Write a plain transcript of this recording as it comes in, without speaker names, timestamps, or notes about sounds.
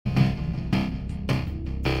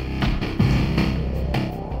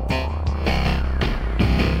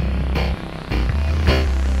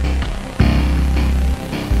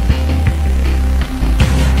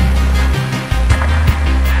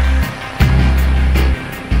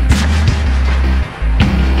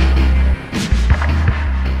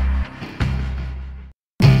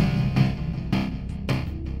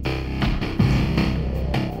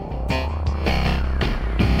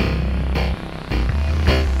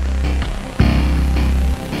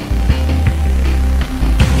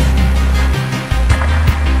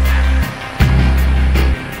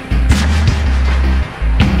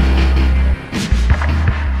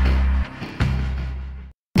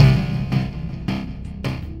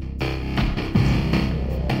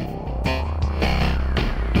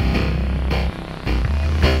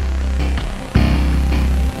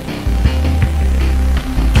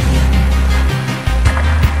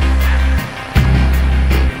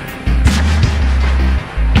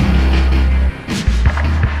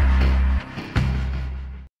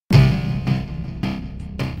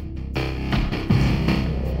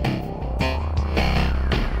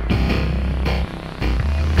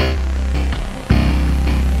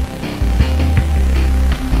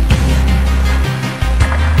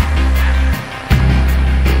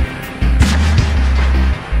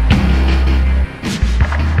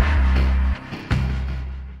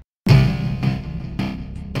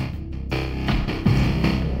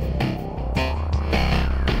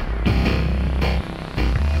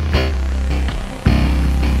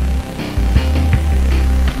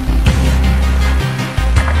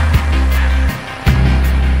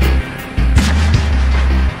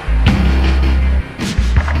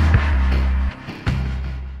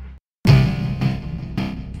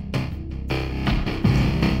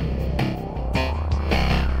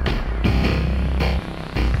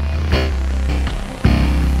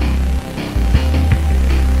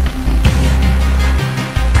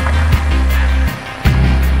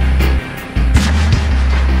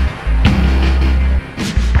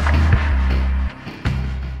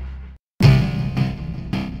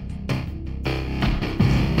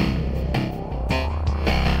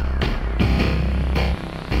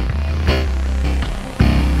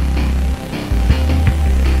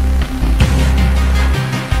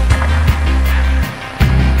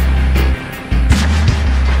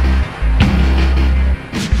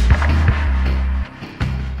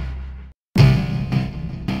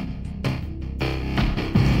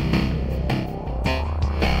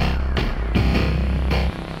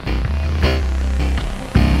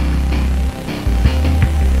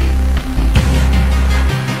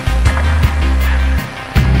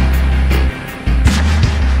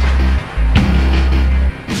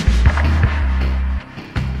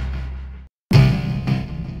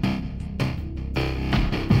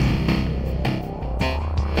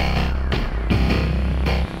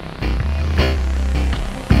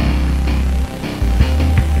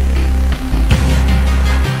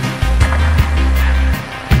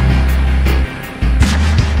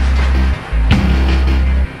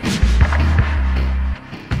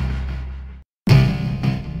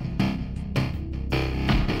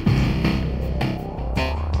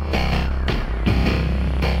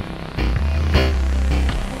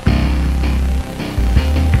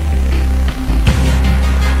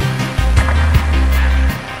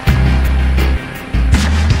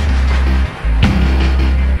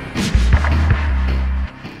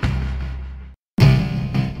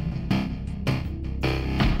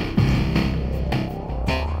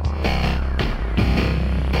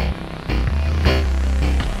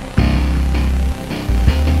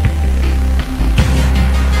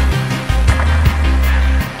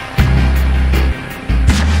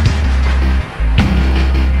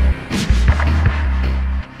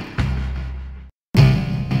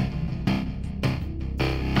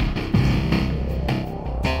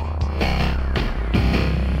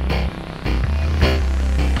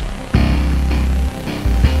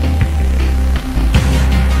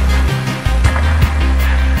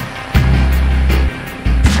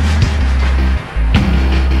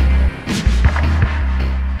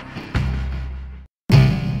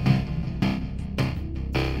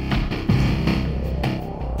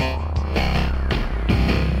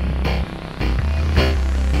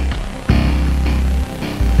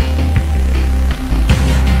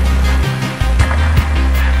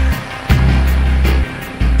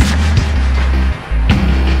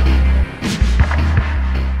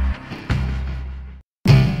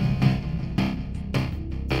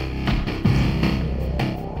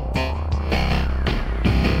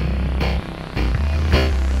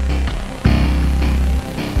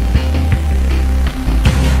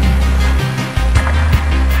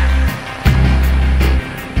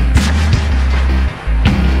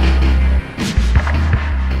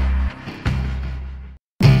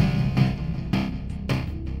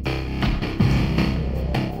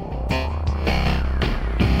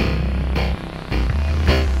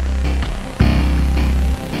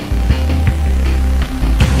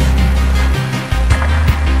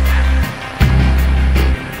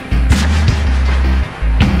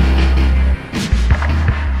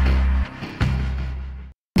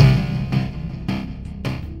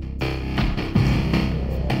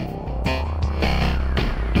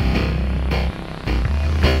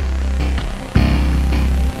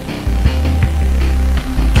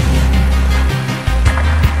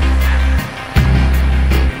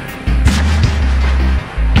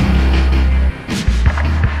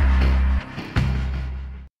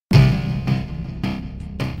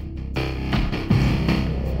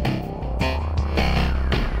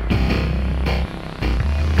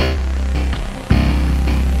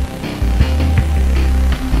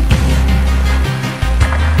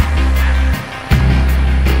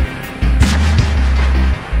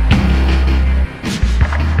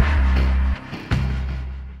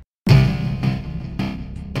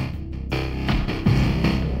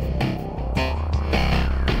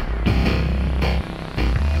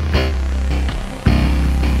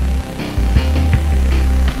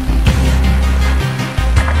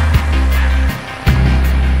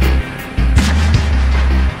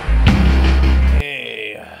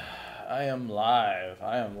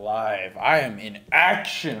am live. I am in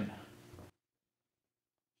action.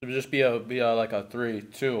 It would just be a like a 3,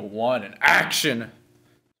 2, 1, and action. That's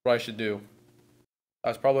what I should do.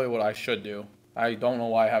 That's probably what I should do. I don't know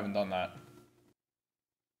why I haven't done that.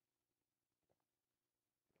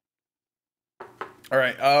 All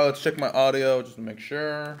right, let's check my audio just to make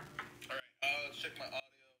sure.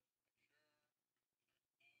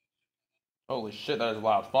 Holy shit, that is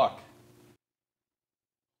loud. Fuck.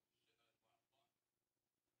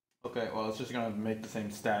 Okay, well, it's just gonna make the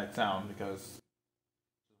same static sound because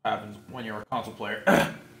it happens when you're a console player.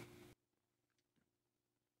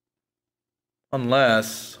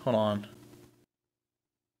 Unless, hold on.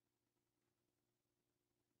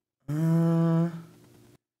 I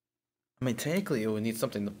mean, technically, it would need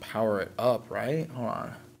something to power it up, right? Hold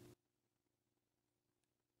on.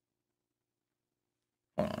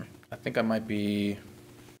 Hold on. I think I might be.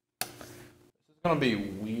 This is gonna be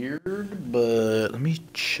weird, but let me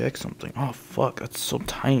check something. Oh, fuck. That's so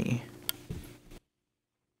tiny.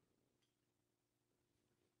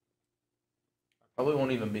 I probably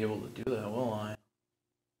won't even be able to do that, will I?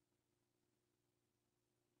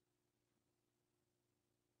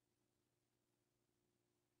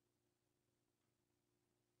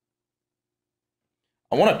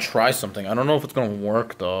 I want to try something. I don't know if it's gonna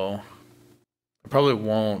work though. It probably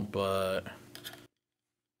won't, but give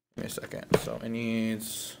me a second. So it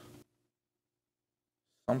needs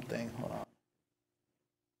something. Hold on.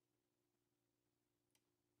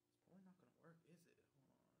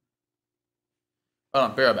 Hold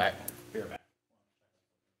on, be right back. Be right back.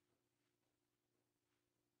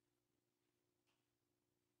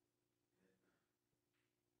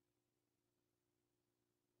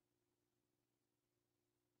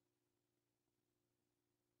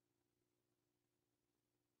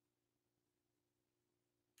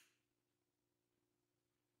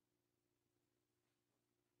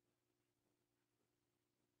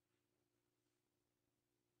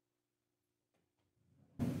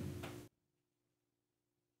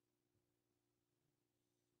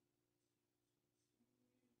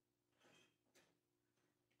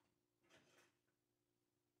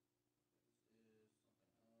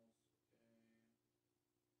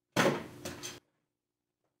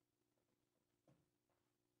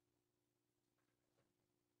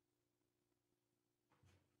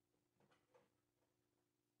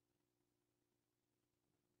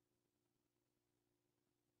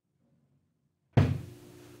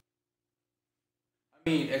 I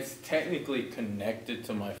mean, it's technically connected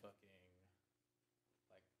to my fucking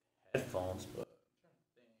like headphones, but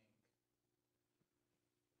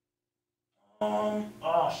oh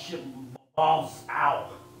shit, balls, ow.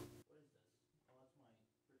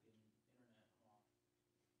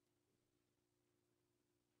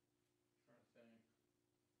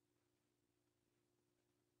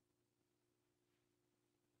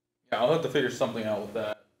 Yeah, I'll have to figure something out with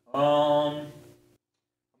that.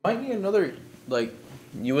 Might need another like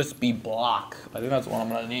USB block. I think that's what I'm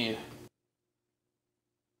gonna need.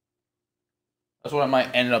 That's what I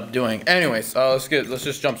might end up doing. Anyways, let's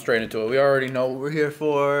just jump straight into it. We already know what we're here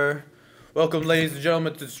for. Welcome, ladies and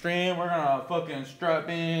gentlemen, to the stream. We're gonna fucking strap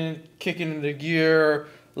in, kick it into gear,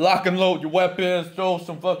 lock and load your weapons, throw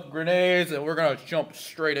some fucking grenades, and we're gonna jump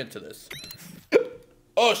straight into this.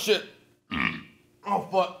 Oh shit. Oh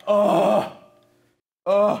fuck.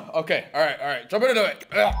 Okay. All right. Jump into it.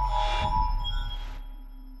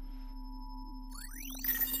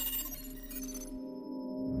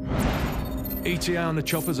 ETA on the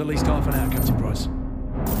chopper's at least half an hour, Captain Price.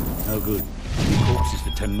 No good. Be corpses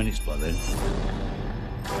for 10 minutes by then.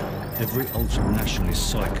 Every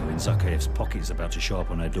ultra-nationalist psycho in Zakhaev's pocket is about to show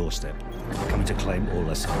up on our doorstep, coming to claim all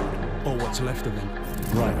Assad. Or what's left of them.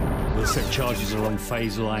 Right. We'll set charges along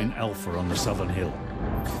phase line Alpha on the southern hill.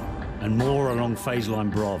 And more along phase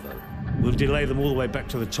line Bravo. We'll delay them all the way back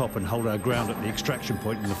to the top and hold our ground at the extraction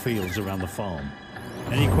point in the fields around the farm.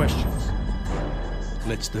 Any questions?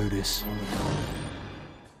 Let's do this.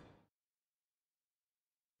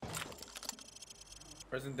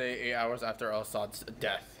 Present day, 8 hours after Assad's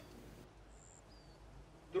death.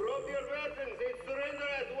 Drop your weapons and surrender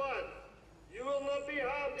at once. You will not be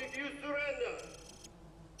harmed if you surrender.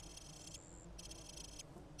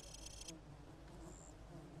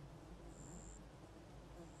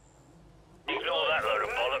 Ignore that load of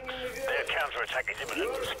bollocks. Their counter-attack is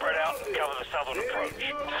imminent. Spread out and cover the southern approach.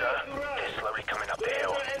 Sir, they're slowly coming up the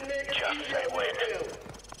hill. Just say when.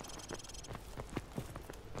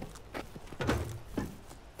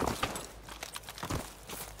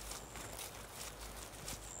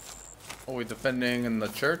 Are we defending in the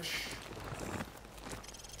church?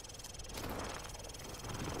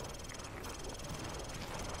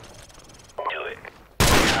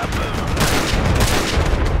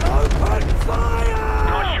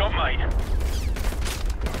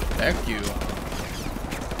 Thank you.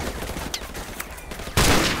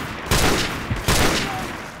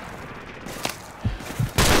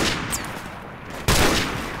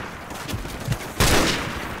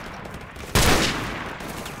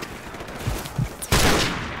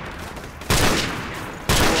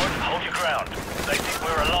 Hold your ground. They think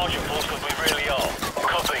we're a larger force than we really are.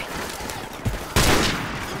 Copy.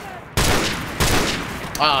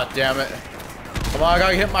 Ah, damn it. Come on, I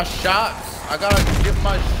gotta hit my shots. I gotta get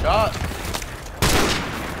my shots.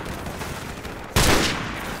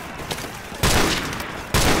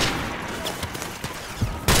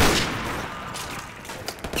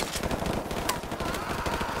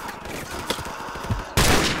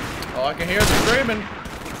 Oh, I can hear the screaming. I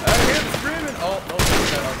can hear the screaming. Oh, no,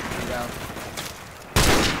 that down.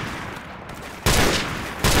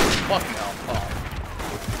 Fucking hell. Oh.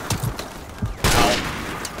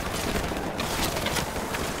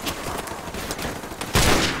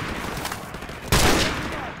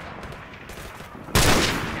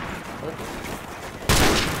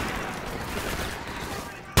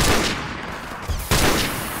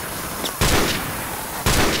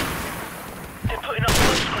 They're putting up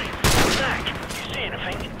smoke screens. Zach, you see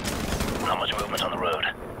anything? Not much movement on the road.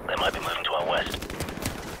 They might be moving to our west.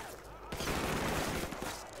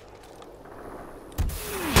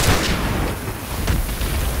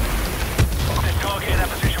 They're targeting that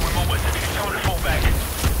position with more weapons. If you tell them to fall back.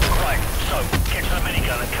 Right, so, get to the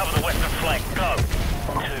minigun and cover the western flank. Go.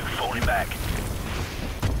 2, falling back.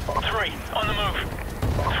 3, on the move.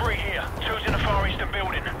 3 here. 2's in the far eastern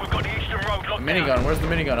building. We've got the eastern road locked down. Minigun, where's the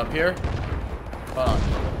minigun? Up here? Hold on.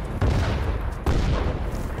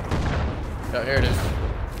 Oh, here it is.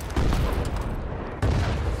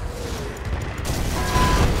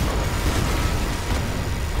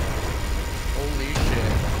 Holy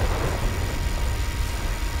shit.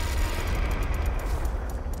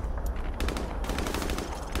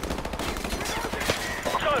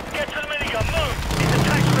 So, get to the minigun, move! It's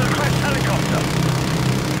attached to the crashed helicopter!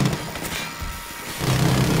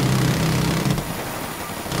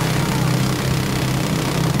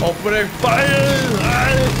 Opening fire!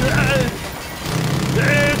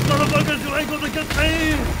 Yes, motherfuckers, you ain't gonna get me!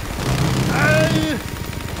 Hey!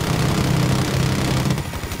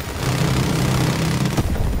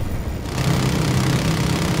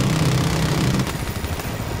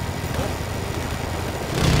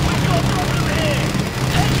 We've got a problem here!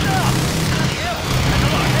 Heads up! Bloody hell! There's a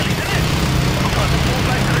lot of helis in it! We'll try to fall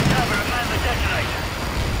back to the tower and man the detonator.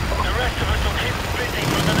 The rest of us will keep busy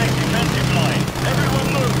from the next defensive line. Everyone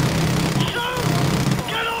move! Shoot!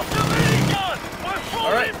 Get off the minigun! We're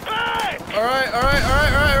falling back! Alright.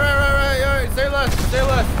 Say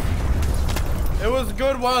less. It was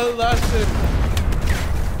good while it lasted.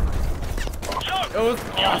 So, It was use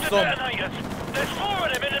the awesome. detonators. There's 4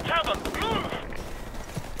 of them in the tavern. Move!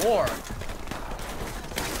 4.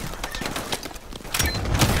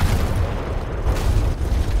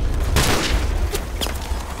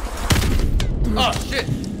 Oh shit!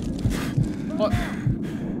 What?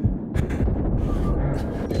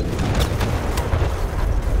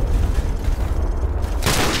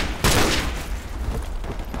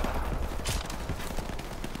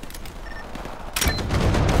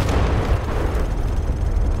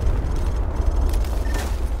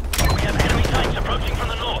 We have enemy tanks approaching from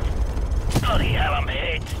the north. Bloody hell, I'm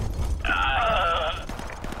hit.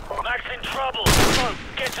 Mac's in trouble. So,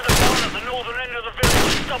 get to the barn at the northern end of the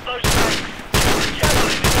village and stop those tanks. The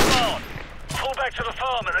javelin in the barn. Pull back to the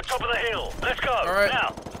farm at the top of the hill. Let's go. All right.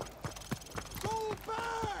 Now.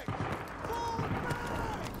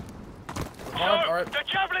 All right. The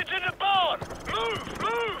javelin's in the barn. Move!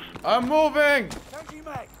 I'm moving!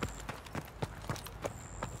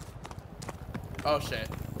 Oh shit.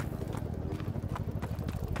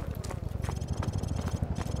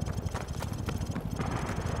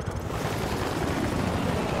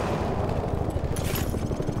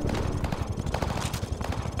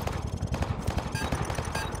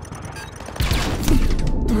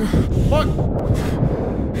 Fuck!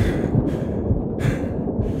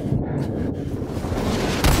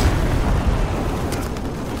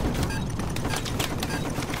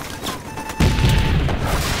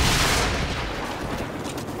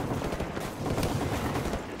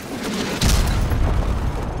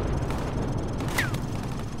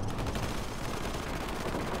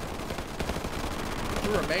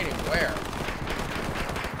 Two remaining where?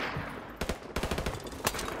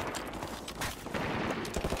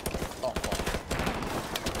 Oh fuck.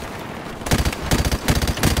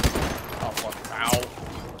 Oh fuck. Ow.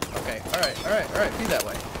 Okay, alright, be that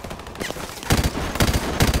way.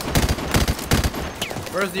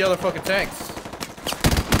 Where's the other fucking tanks?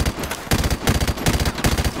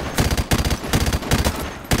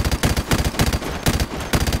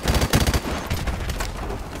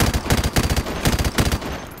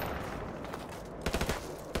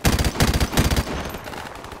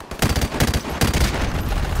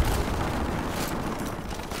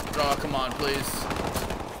 come on, please.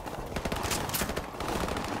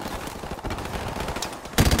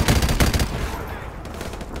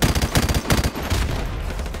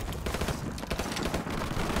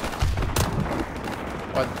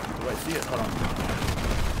 What? Do I see it? Hold on.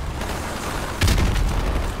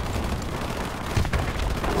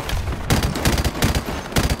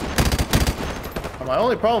 My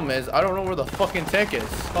only problem is I don't know where the fucking tank is.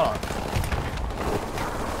 Fuck.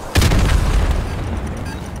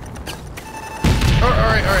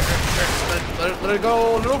 Alright. Let it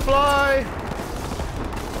go. Little fly.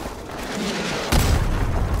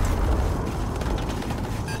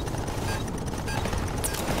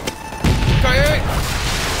 Okay.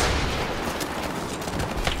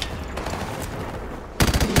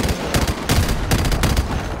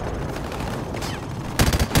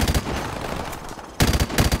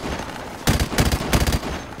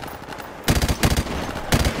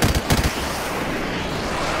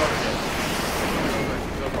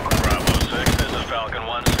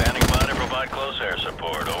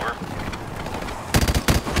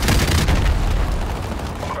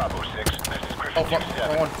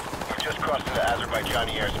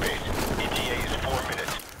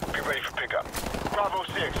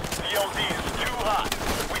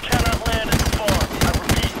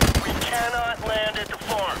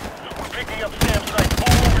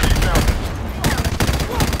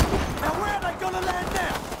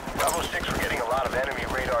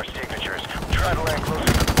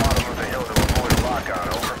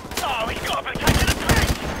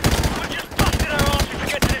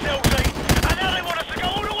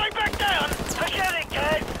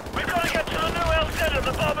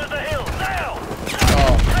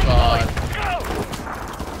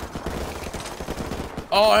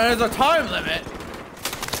 Oh, and there's a time limit.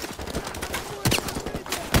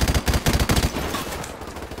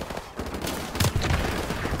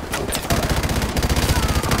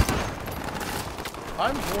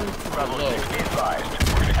 I'm going to Bravo reload. 6, be advised.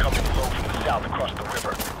 We're going to come in low from the south across the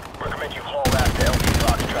river. Recommend you haul ass to LT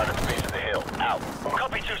Foxtrot at the base of the hill. Out.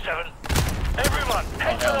 Copy 2-7. Everyone,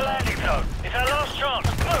 head to hell the no. landing zone. It's our last chance.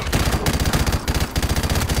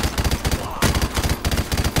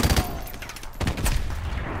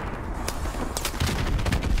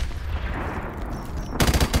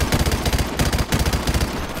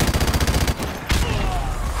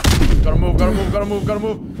 Move. Gotta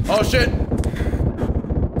move. Oh shit.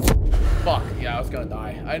 Fuck, yeah, I was gonna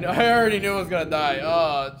die. I already knew I was gonna die.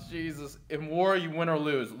 Oh, Jesus. In war, you win or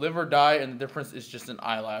lose. Live or die, and the difference is just an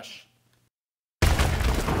eyelash.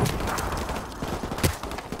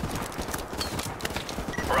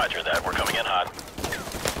 Roger that. We're coming in hot.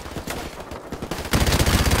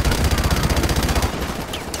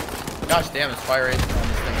 Gosh damn, his fire rate on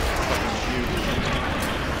this thing is fucking huge.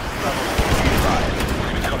 Bravo 6, be advised.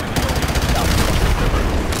 We're going to come in low from the south across the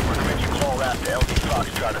river. Recommend you haul ass to LT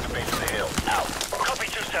Foxtrot at the base of the hill. Out. Copy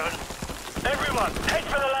 2-7. Everyone, head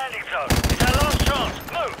for the landing zone. It's our last chance.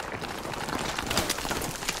 Move.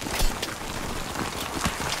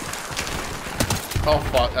 Oh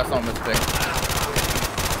fuck, that's not a mistake.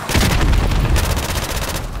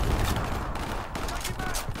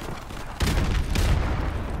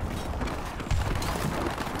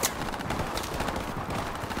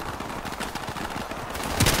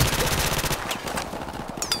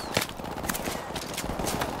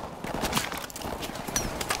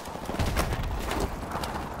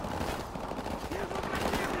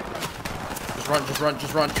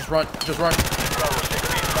 Just run. Bravo 6,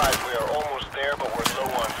 be advised. We are almost there, but we're low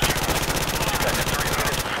on fuel. We've got 3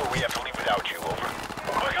 minutes before we have to leave without you. Over.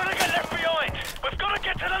 We're gonna get left behind. We've got to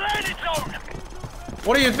get to the landing zone.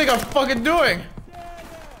 What do you think I'm fucking doing?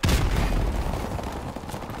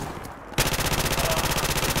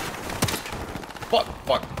 Fuck.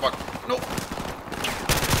 No.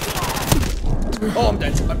 Oh, I'm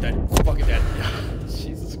dead. I'm fucking dead.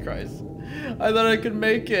 Jesus Christ. I thought I could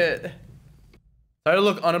make it. Try to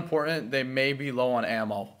look unimportant. They may be low on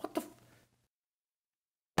ammo. What the?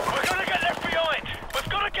 We're gonna get left behind. We've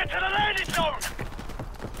got to get to the landing zone.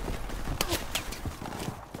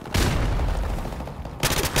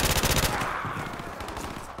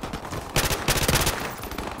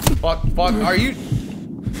 Fuck. Are you?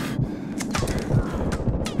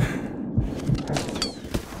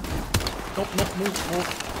 Nope. Move.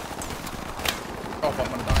 Oh fuck,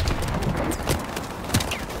 I'm gonna die.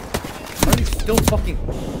 Are you still fucking?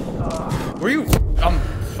 Were you? I'm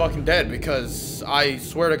fucking dead because I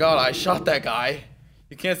swear to God I shot that guy.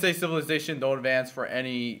 You can't say civilization don't advance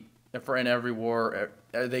in every war.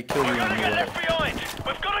 They kill you We're in gonna get war. left behind.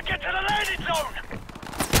 We've got to get to the landing zone.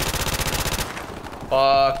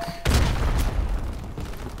 Fuck.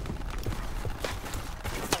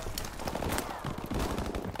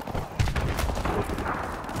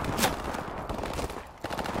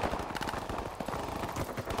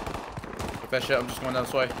 that shit. I'm just going down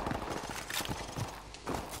this way.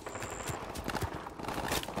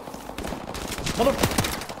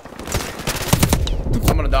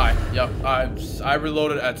 I'm gonna die. Yep. I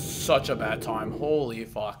reloaded at such a bad time. Holy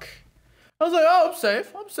fuck. I was like, oh, I'm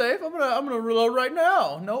safe. I'm safe. I'm gonna reload right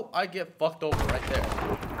now. Nope. I get fucked over right there.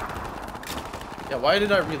 Yeah. Why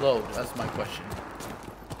did I reload? That's my question.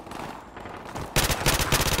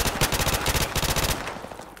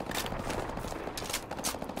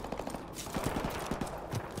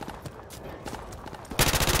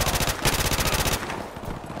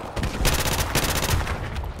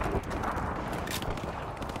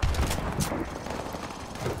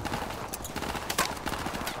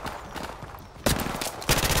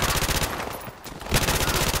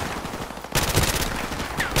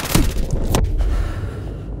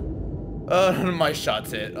 My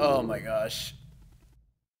shots hit. Oh my gosh.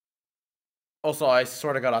 Also, I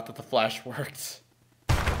sort of got out that the flash worked.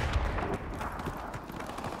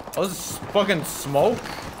 Oh, this is fucking smoke?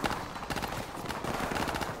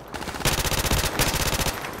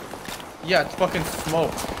 Yeah, it's fucking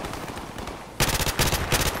smoke.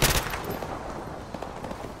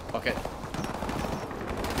 Fuck it.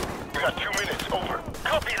 We got 2 minutes, over.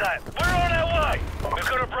 Copy that. We're on our way. We've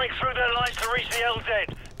got to break through their lines to reach the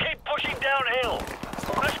LZ. Keep pushing downhill.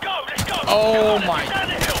 Let's go, let's go. Oh my. Down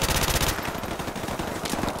the hill.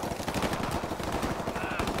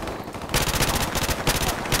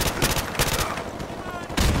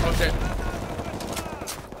 Oh shit.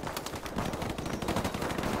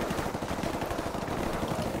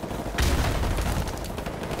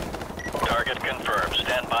 Target confirmed.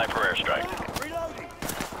 Stand by for airstrike. Reloading.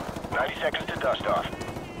 90 seconds to dust off.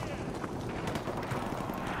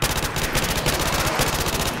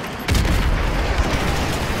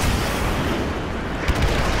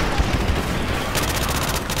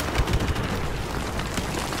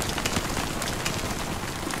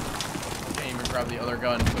 Grab the other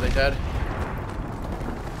gun. Were they dead?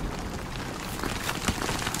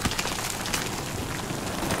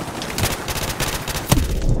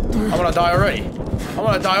 I'm gonna die already. I'm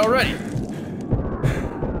gonna die already.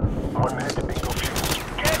 1 minute to bingo fuel.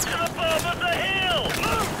 Get to the bottom of the hill.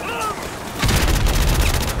 Move, move.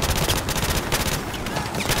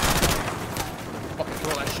 Fucking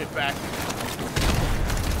throw that shit back.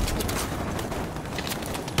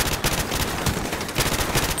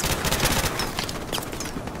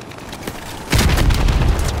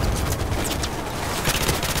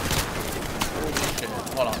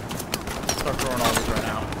 Hold on. Start throwing all these right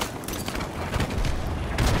now.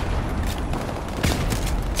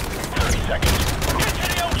 30 seconds. Get to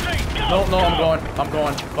the LZ. Go, No, go. I'm going. I'm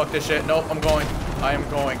going. Fuck this shit. Nope, I'm going. I am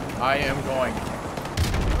going. I am going.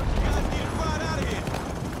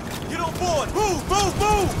 Get on board! Move! Move!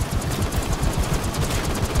 Move!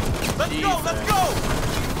 Let's go! Let's go!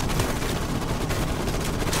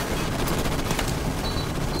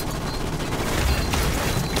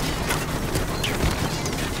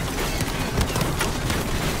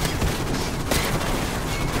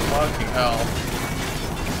 Fucking hell.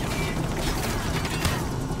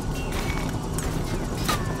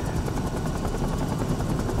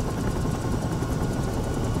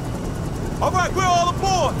 All right, we're all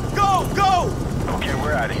aboard! Go! Go! Okay,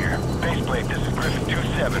 we're out of here. Baseplate, this is Griffin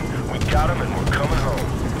 2-7. We got him and we're coming home.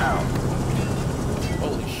 Out.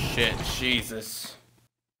 Holy shit, Jesus.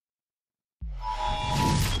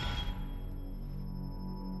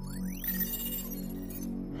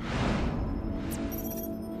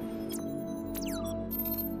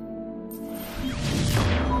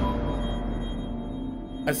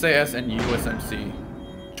 SAS and USMC.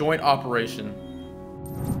 Joint operation.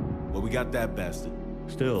 Well, we got that bastard.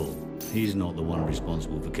 Still, he's not the one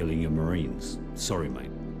responsible for killing your Marines. Sorry, mate.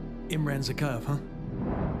 Imran's a curve, huh?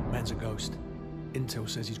 Man's a ghost. Intel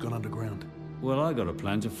says he's gone underground. Well, I got a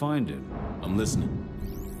plan to find him. I'm listening.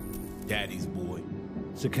 Daddy's boy.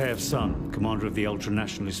 Zakhaev's son, commander of the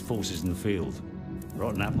ultra-nationalist forces in the field.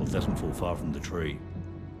 Rotten apple doesn't fall far from the tree.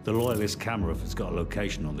 The loyalist Kamarov has got a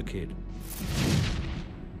location on the kid.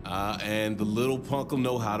 And the little punk'll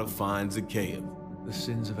know how to find Zakhaev. The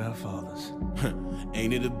sins of our fathers.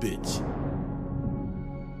 Ain't it a bitch?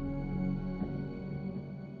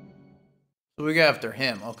 So we go after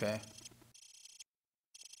him, okay.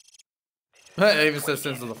 It even says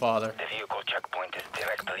sins of the father. The vehicle checkpoint is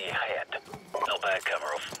directly ahead. No bad,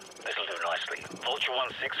 Kamarov. This'll do nicely. Vulture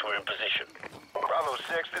 1-6, we're in position. Bravo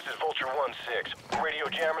 6, this is Vulture 1-6. Radio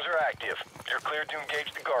jammers are active. You're cleared to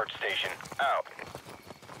engage the guard station. Out.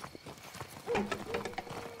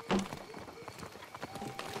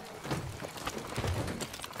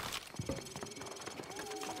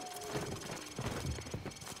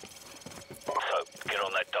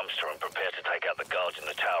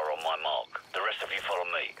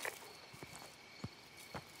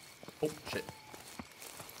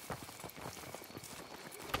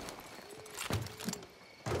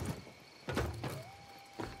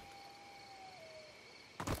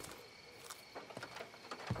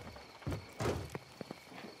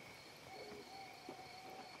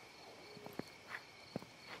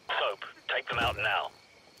 up now.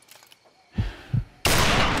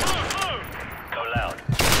 Go loud.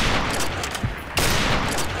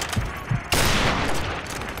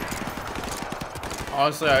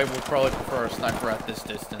 Honestly, I would probably prefer a sniper at this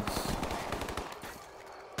distance.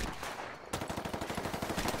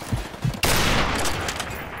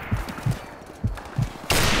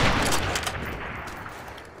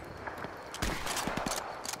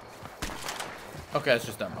 Okay, it's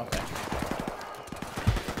just them. Okay.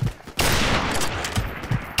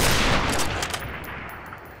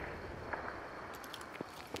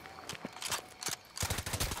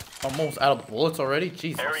 Almost out of bullets already?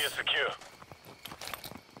 Jesus. Area secure.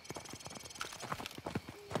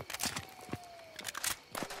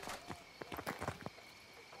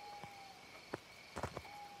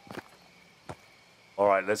 All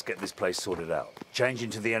right, let's get this place sorted out. Change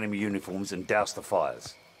into the enemy uniforms and douse the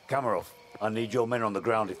fires. Kamarov, I need your men on the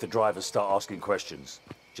ground if the drivers start asking questions.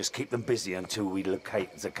 Just keep them busy until we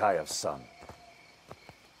locate Zakhaev's son.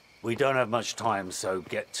 We don't have much time, so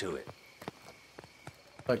get to it.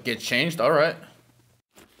 Like, get changed? Alright.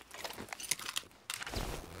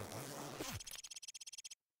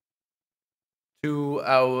 Two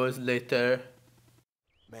hours later.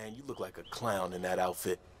 Man, you look like a clown in that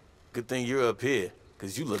outfit. Good thing you're up here,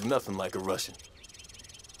 because you look nothing like a Russian.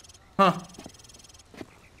 Huh.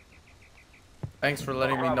 Thanks for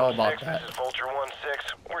letting me know about that. This is Vulture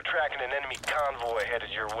 1-6. We're tracking an enemy convoy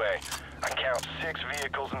headed your way. I count 6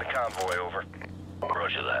 vehicles in the convoy, over.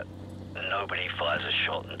 Roger that. Nobody fires a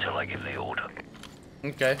shot until I give the order.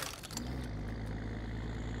 Okay.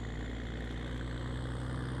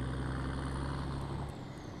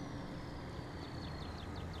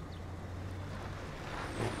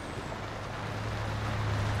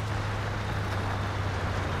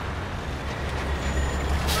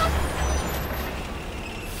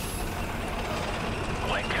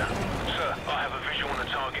 Sir, I have a visual on the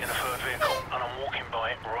target in a third vehicle, and I'm walking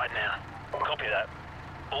by it right now. Copy that.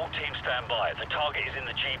 All teams stand by. The target is in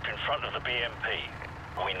the Jeep in front of the BMP.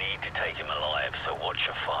 We need to take him alive, so watch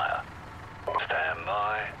your fire. Stand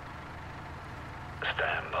by.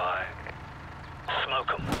 Stand by.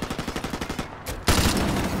 Smoke 'em.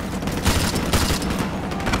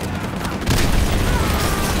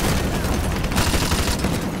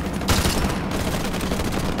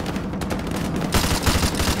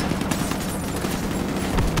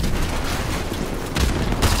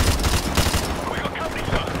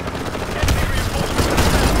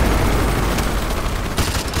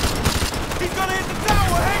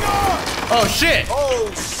 Oh shit! Oh,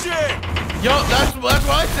 shit! Yo, that's what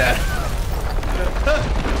I said.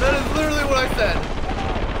 That is literally what I said.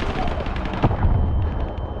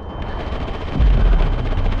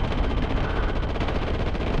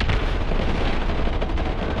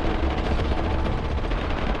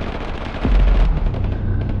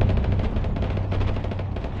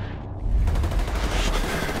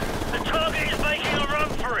 The target is making a run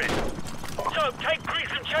for it. So, take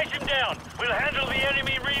Griggs and chase him down. We'll handle the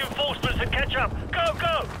enemy reinforcements and catch up. Go,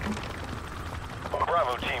 go!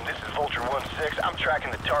 Bravo team, this is Vulture 1-6. I'm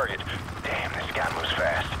tracking the target. Damn, this guy moves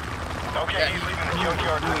fast. Okay, he's leaving the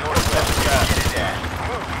junkyard to the northwest. Get his ass.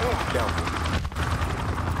 Move. Down.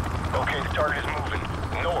 Okay, the target is moving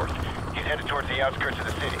north. He's headed towards the outskirts of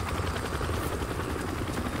the city.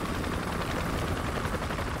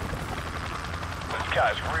 This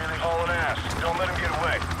guy's really hauling ass. Don't let him get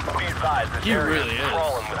away. Be advised, this He area really is.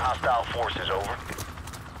 crawling with hostile forces, over.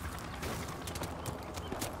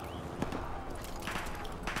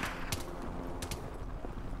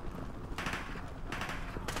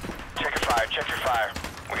 Check your fire.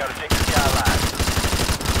 We gotta take this guy alive.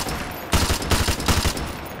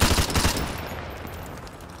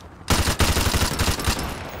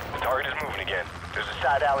 The target is moving again. There's a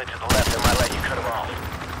side alley to the left that might let you cut him off.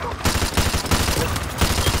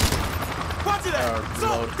 Roger that! So,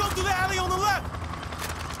 reload. go through the alley on the left!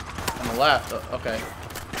 On the left. Okay.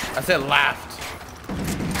 I said left.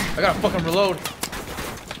 I gotta fucking reload.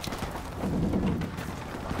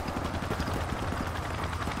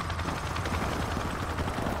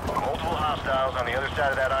 Multiple hostiles on the other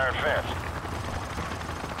side of that iron fence.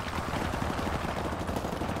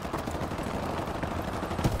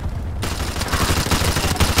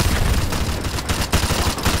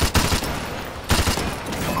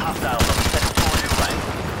 Hostiles on the second floor to your right.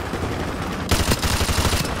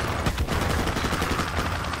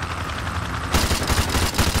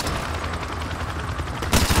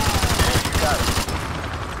 There you got it.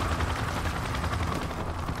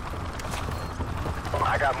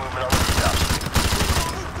 I got movement on the rooftop.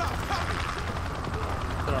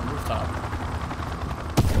 Put on rooftop.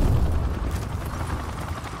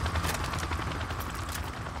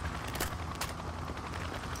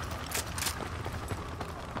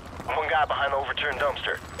 guy behind the overturned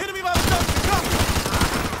dumpster. Enemy by the dumpster, come!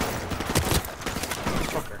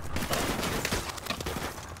 Fucker.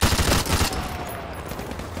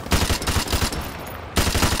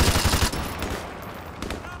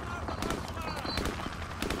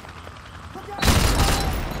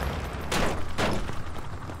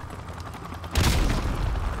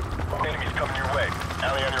 Enemies coming your way.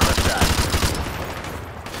 Alley on your left side.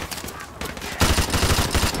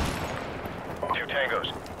 2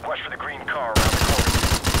 tangos. Watch for the green car around the corner.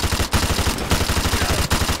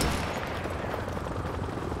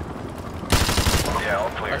 Yeah, all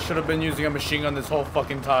clear. I should have been using a machine gun this whole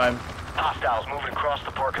fucking time. Hostiles moving across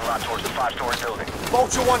the parking lot towards the 5-story building.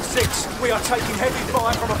 Vulture 1-6, we are taking heavy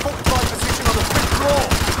fire from a fortified position on the 5th floor.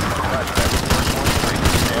 Roger that. First 1-3,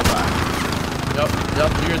 stand by.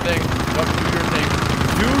 Yup, do your thing. Yup, do your thing.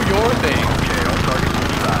 Do your thing. Okay, all targets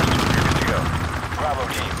neutralized. You're good to go. Bravo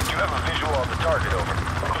team, do you have a visual on the target, over?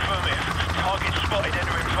 Affirmative. Target spotted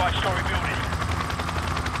entering 5-story building.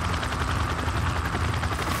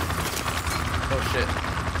 Oh shit.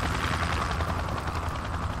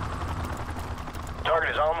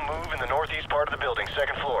 Target is on the move in the northeast part of the building,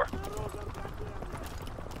 2nd floor.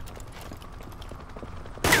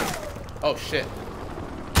 Oh shit.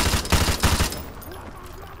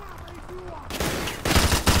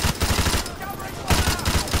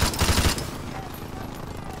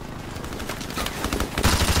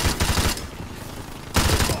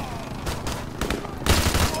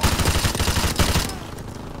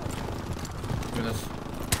 Goodness.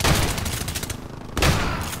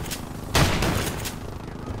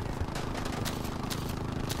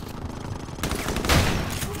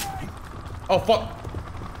 Oh fuck.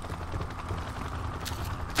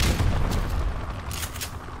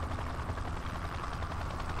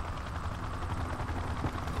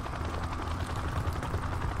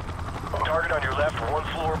 Target on your left, 1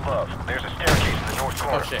 floor above. There's a staircase in the north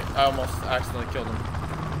corner. Oh shit. I almost accidentally killed him.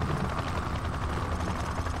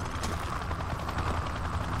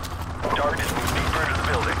 Target is moving deeper into the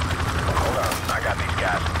building. Hold on, I got these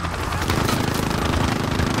guys.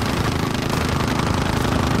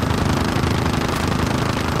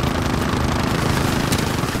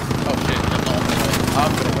 Oh shit. No,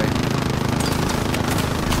 I'm gonna wait.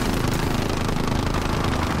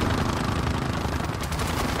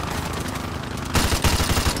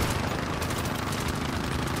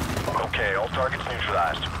 Okay, all targets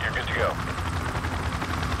neutralized. You're good to go.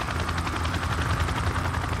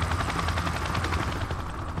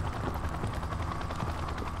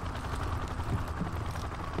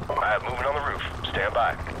 Alright, moving on the roof. Stand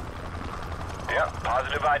by. Yeah,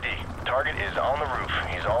 positive ID. Target is on the roof.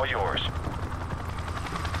 He's all yours.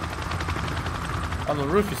 On the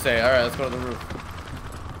roof, you say? Alright, let's go to the roof.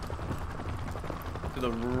 To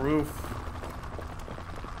the roof.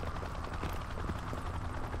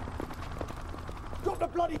 Drop the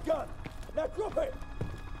bloody gun! Now drop it!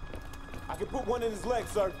 I can put one in his leg,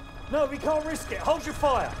 sir. No, we can't risk it. Hold your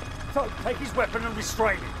fire. Take his weapon and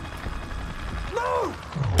restrain him. No!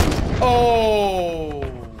 Oh!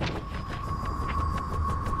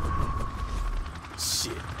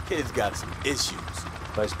 Shit, kid's got some issues.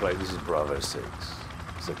 Faceplate, this is Bravo 6.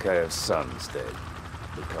 Zakaev's son's dead.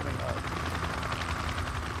 We're coming home.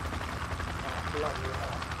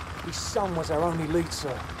 His son was our only lead,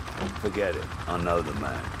 sir. Forget it. I know the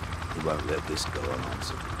man. He won't let this go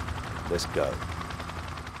unanswered. Let's go.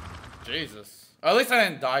 Jesus. At least I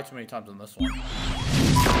didn't die too many times in this one.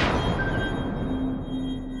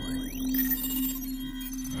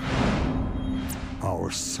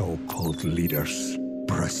 Our so-called leaders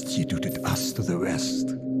prostituted us to the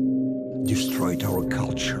West, destroyed our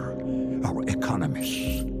culture, our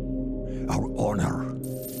economies, our honor.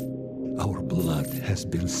 Our blood has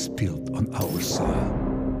been spilled on our soil.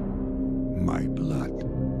 My blood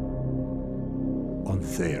on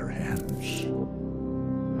their hands.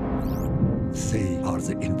 They are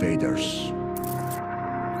the invaders.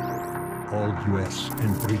 All US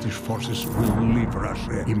and British forces will leave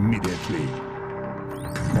Russia immediately,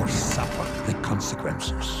 or suffer the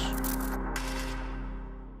consequences.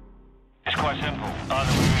 It's quite simple.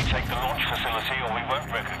 Either we retake the launch facility or we won't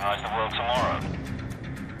recognize the world tomorrow.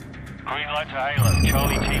 Green light to Halo.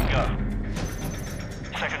 Charlie team, go.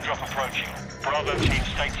 Second drop approaching. Bravo team,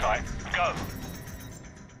 stay tight. Go.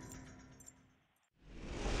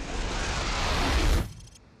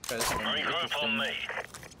 Regroup on me.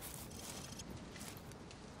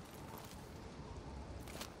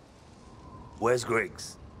 Where's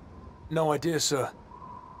Griggs? No idea, sir.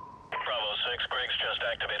 Bravo 6, Griggs just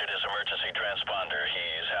activated his emergency transponder.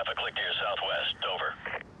 He's half a click to your southwest. Over.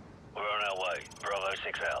 We're on our way. Bravo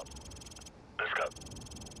 6 out. Let's go.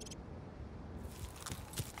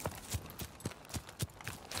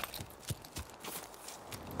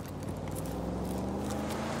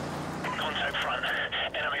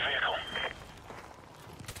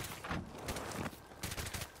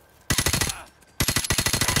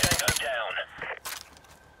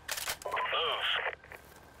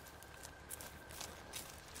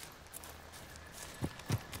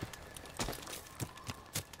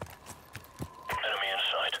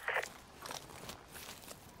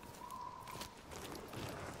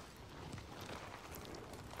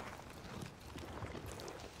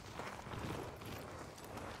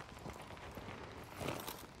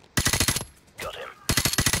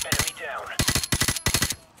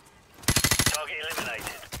 Target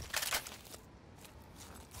eliminated.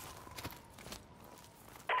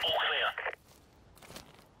 All clear.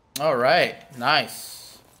 All right,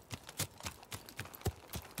 nice.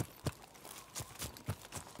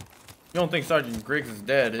 You don't think Sergeant Griggs is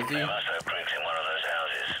dead, is he? They must have Griggs in one of those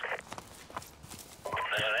houses.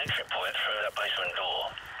 There's an entry point through that basement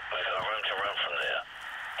door. We've got room to run from there.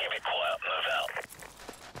 Keep it quiet, move out.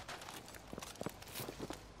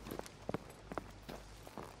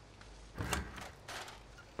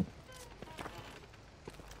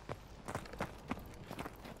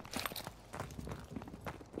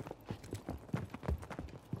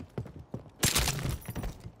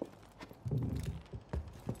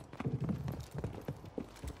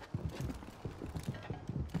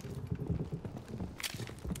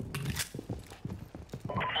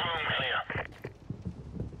 Room clear.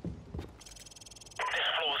 This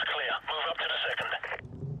floor's clear. Move up to the second.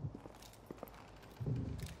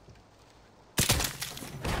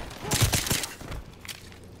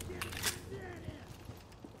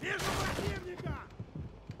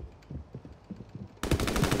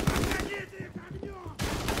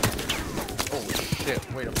 Holy shit,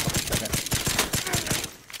 wait a fucking second.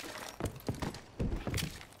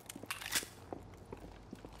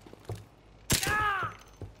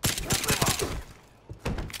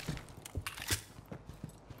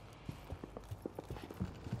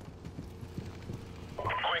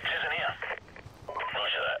 Griggs isn't here.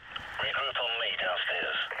 Roger that. Regroup on me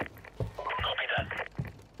downstairs. Copy that.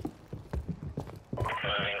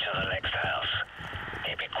 Moving to the next house.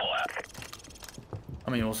 Keep it quiet. I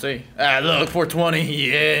mean, we'll see. Ah, look, 420,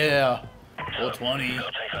 yeah. 420. Go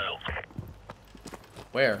take a look.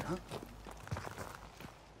 Where? The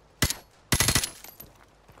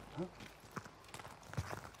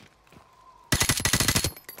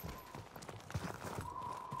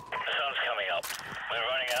sun's coming up. We're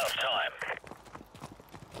running out of time.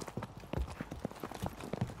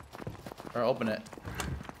 Or open it.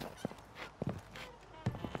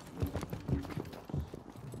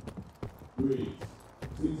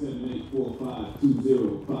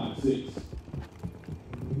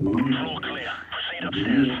 Floor clear. Proceed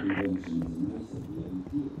upstairs.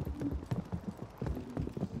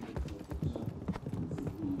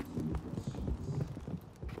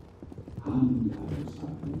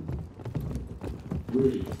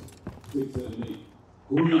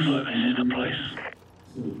 Enough overhead the place.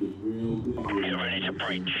 Get ready to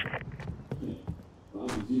breach.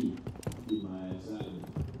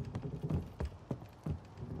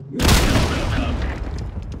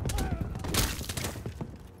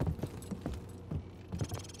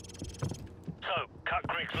 So, cut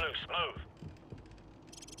Griggs loose. Move.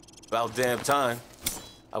 About damn time.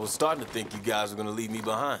 I was starting to think you guys were gonna leave me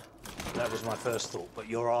behind. That was my first thought, but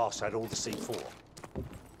your ass had all the C4.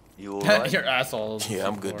 You all right? Your asshole. Yeah,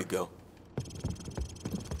 I'm good to go.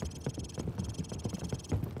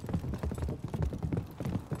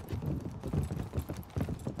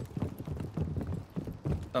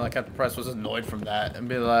 Not like Captain Price was annoyed from that and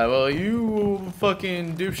be like, well, you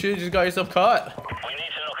fucking dipshit just got yourself caught. We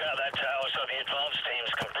need to knock out that tower so the advanced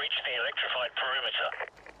teams can breach the electrified perimeter.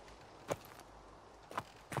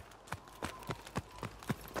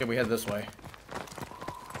 Okay, we head this way.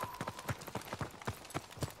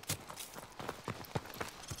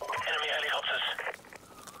 Enemy helicopters.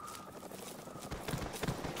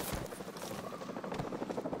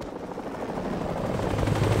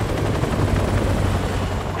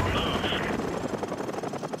 Move.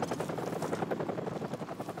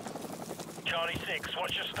 Charlie 6,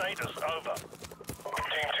 what's your status? Over.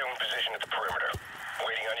 Team 2 in position at the perimeter.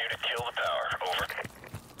 Waiting on you to kill the tower. Over.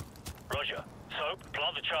 Roger. Soap,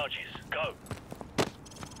 plant the charges. Go.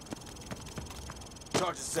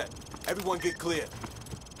 Charge is set. Everyone get clear.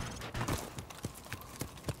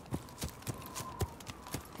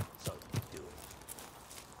 So, do it.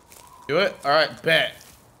 Do it? Alright, bet.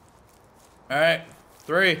 Alright,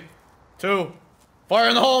 3, 2, fire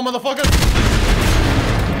in the hole, motherfucker!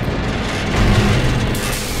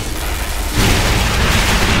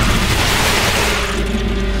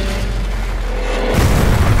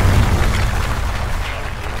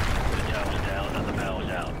 The tower's down and the power's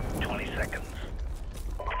out. 20 seconds.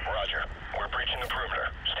 Roger. We're breaching the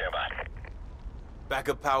perimeter. Stand by.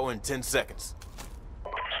 Backup power in 10 seconds.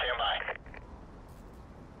 Stand by.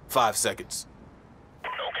 5 seconds.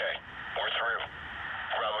 Okay. We're through.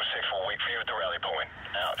 Bravo 6 will wait for you at the rally point.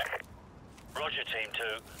 Out. Roger, Team 2.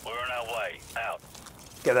 We're on our way. Out.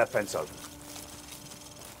 Get that fence open.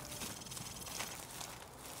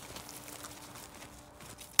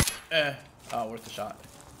 Oh, worth the shot.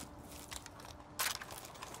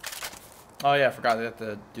 Oh yeah, I forgot they have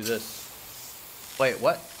to do this. Wait,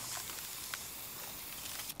 what?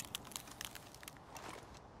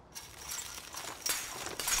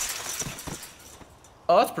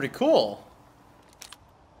 Oh, that's pretty cool.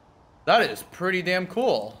 That is pretty damn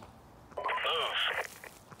cool.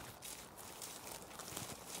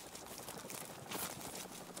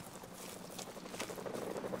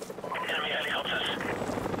 Enemy helicopters.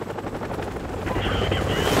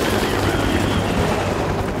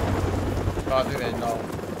 Oh, I think they know.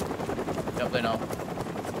 Yep, they know.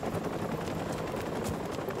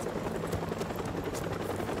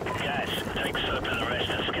 Guys, take Soap and the rest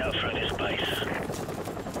and scout through this base.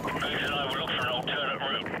 Boots and I will look for an alternate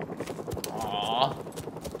route. Aww.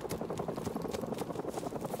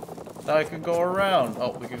 Thought I could go around.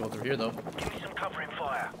 Oh, we can go through here though. Give me some covering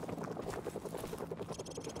fire.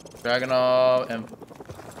 Dragunov and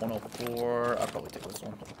 104. I'll probably take this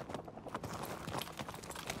one.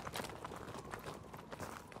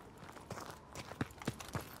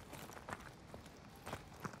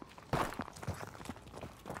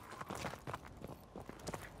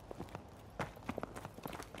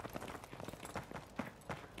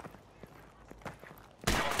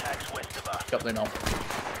 Contacts west of us. Yep, they know.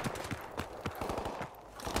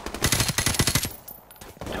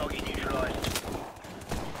 Target neutralized.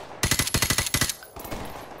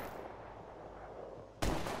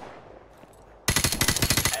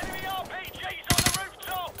 Enemy RPGs on the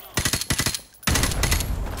rooftop.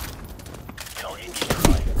 Target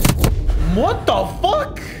neutralized. What the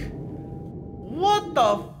fuck? What the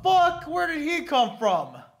fuck? Where did he come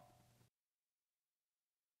from?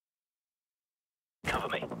 Cover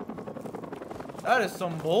me. That is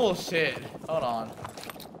some bullshit. Hold on.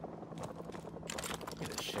 Look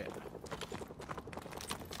at this shit.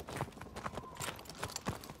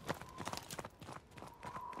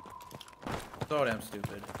 So damn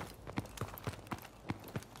stupid.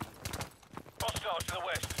 Hostiles to the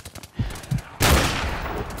west.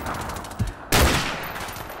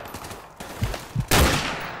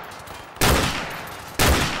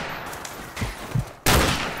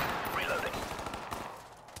 Reloading.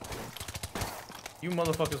 You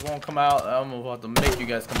motherfuckers won't come out. I'm about to make you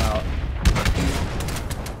guys come out.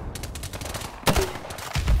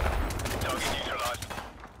 Target neutralized.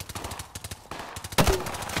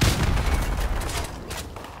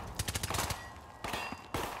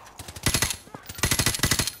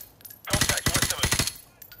 Contacts west of us.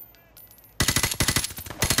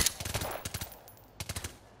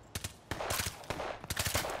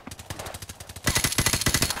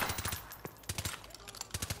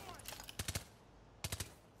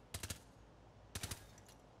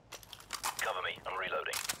 Cover me. I'm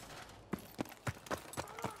reloading.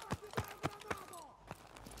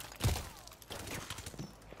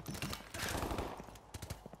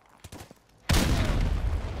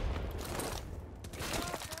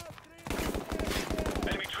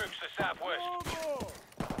 Enemy troops to the southwest.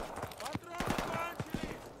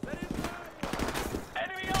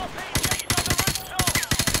 Enemy RPGs on the rooftop.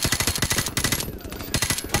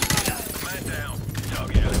 Man down.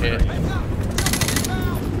 Target eliminated. Yeah.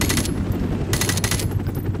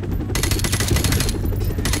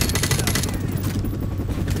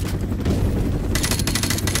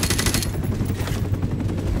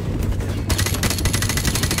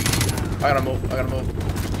 I gotta move. I gotta move.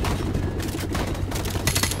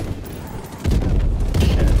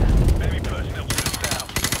 Enemy personnel to the south.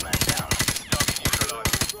 Man down. Target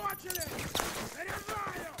neutralized.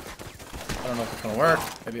 I don't know if it's gonna work.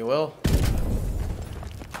 Maybe it will.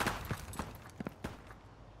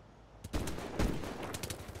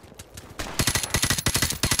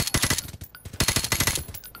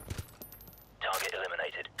 Target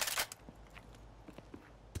eliminated.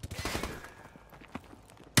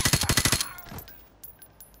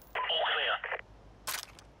 All clear.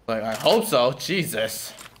 Like, I hope so.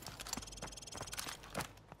 Jesus.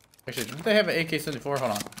 Actually, didn't they have an AK-74?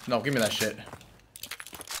 Hold on. No, give me that shit.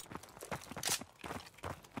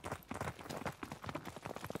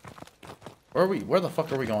 Where are we? Where the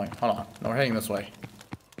fuck are we going? Hold on. No, we're heading this way.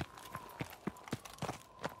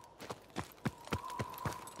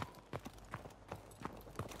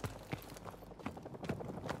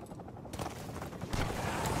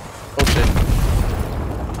 Oh shit.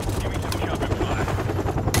 Give me some covering fire.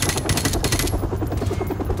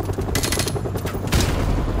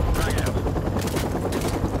 Frag out.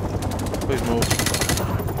 Please move.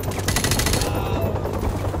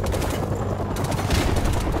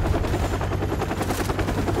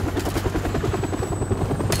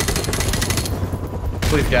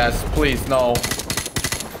 Please, guys. Please, no.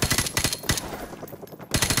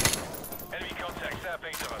 Enemy contact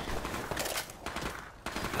southeast of us.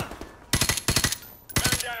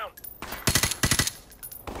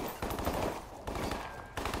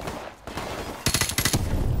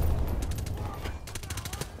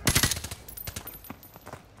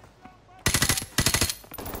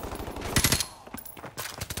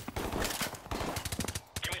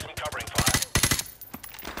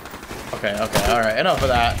 Okay, okay, alright. Enough of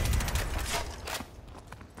that.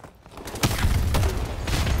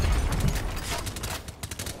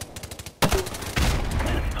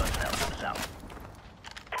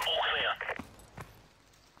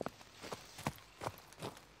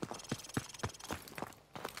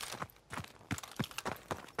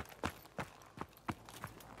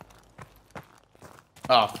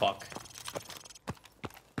 Oh, fuck.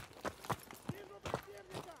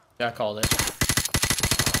 Yeah, I called it.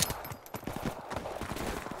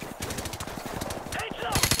 Heads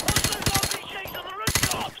up! Hostiles RPGs on the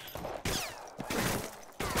rooftops!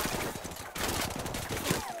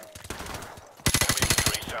 Enemy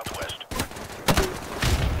 3 southwest.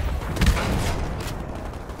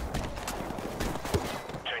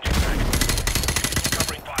 Changing back.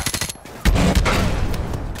 Covering fire.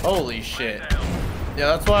 Holy shit. Yeah,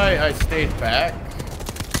 that's why I stayed back.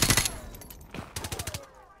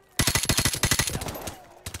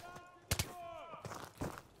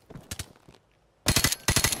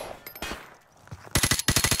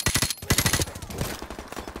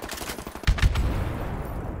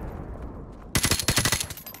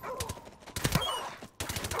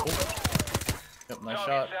 Yep, nice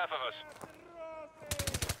shot. South of us.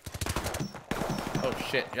 Oh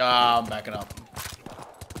shit. Yeah, I'm backing up.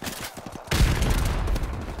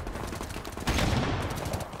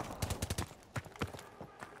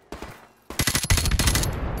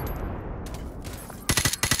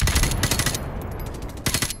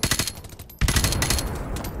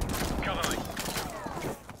 Cover me.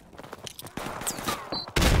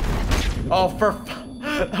 Oh,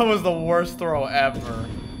 that was the worst throw ever.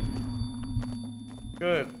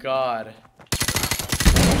 Good God.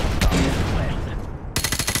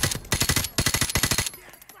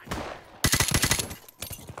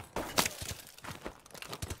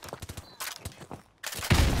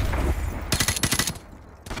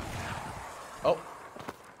 Oh.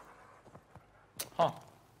 Huh.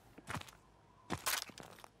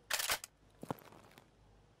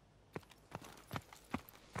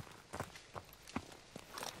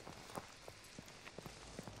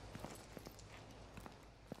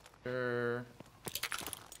 Sure.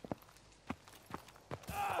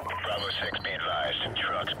 Bravo 6, be advised.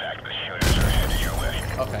 Trucks back to the shooters are headed your way.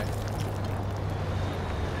 Okay.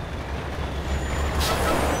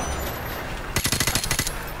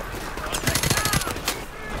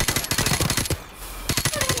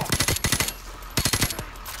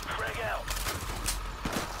 Frag out.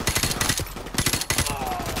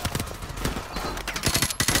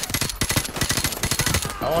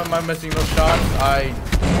 How am I missing those shots?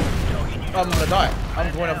 I'm gonna die. I'm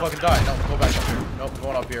going to fucking die. No, go back up here. Nope,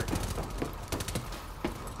 going up here.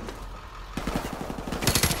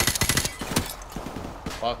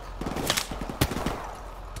 Fuck.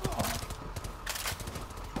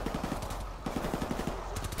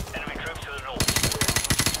 Enemy troops to the north.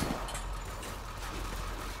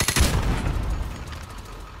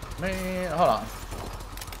 Man, hold on.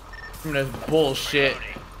 This bullshit.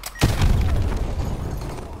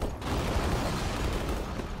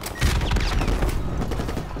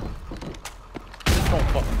 This won't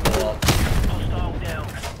fucking blow up. Hostile down.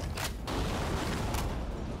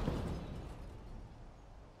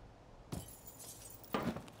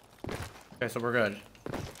 Okay, so we're good.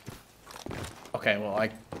 Okay, well, I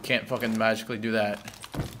can't fucking magically do that.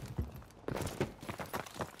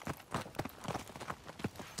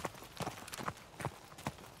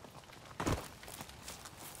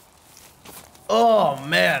 Oh,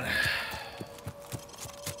 man.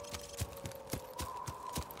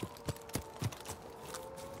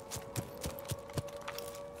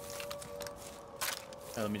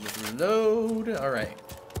 Let me just reload. All right.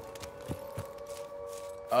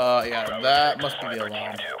 Yeah, that must be the alarm. Coming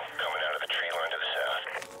out of the tree line to the south.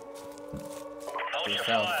 Hold your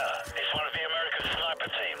South. fire. It's one of the American sniper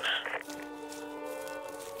teams.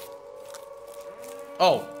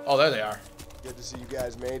 Oh, there they are. Good to see you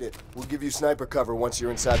guys made it. We'll give you sniper cover once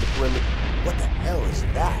you're inside the perimeter. What the hell is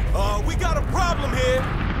that? We got a problem here.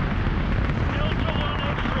 Delta 1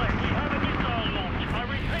 X-ray. We have a missile launch. I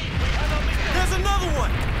repeat, we have a missile. There's another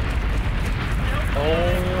one.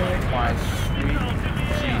 Oh my sweet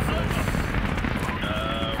Jesus.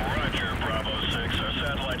 Roger, Bravo 6. Our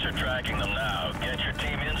satellites are tracking them now. Get your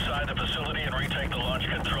team inside the facility and retake the launch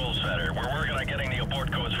control center. We're working on getting the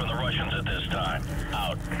abort codes from the Russians at this time.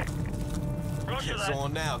 Out. Roger It's that.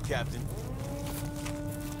 on now, Captain.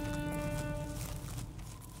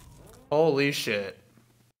 Holy shit.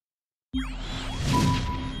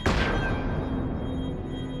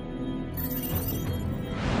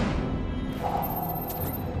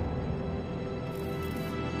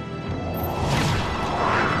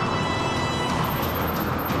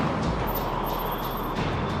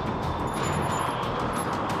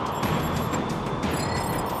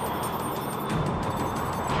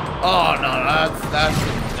 Oh no, that's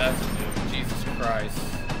dude. Jesus Christ.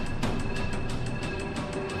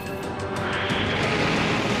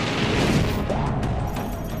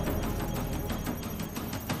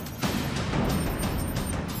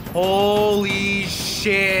 Holy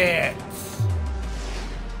shit.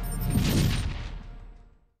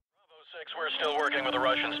 We're still working with the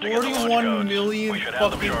Russians to get the launch 41 codes. million We should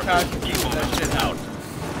have them fucking shortly. casualties. Keep moving. That shit out.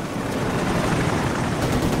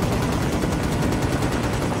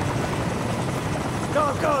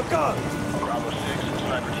 Go! Bravo 6,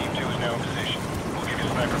 Sniper Team 2 is now in position. We'll give you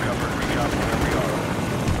sniper cover and recon wherever we are.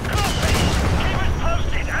 Copy! Keep us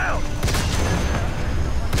posted! Out!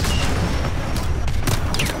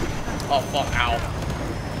 Oh fuck, ow.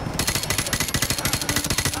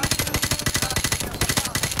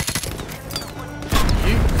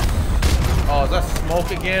 Oh, is that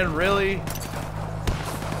smoke again? Really?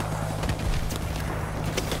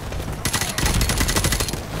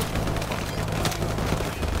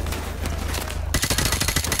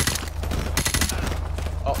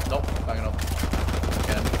 Oh, nope. Backing up.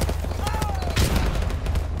 Again.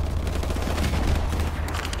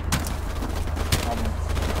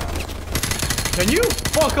 Can you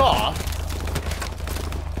fuck off?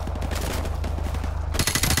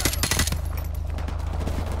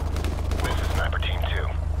 This is Sniper Team 2.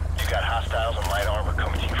 You got hostiles and light armor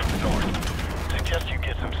coming to you from the north. Suggest you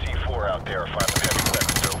get some C4 out there or find some heavy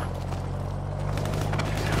weapons. Over.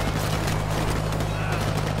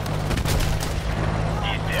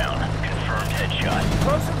 He's down. Confirmed headshot.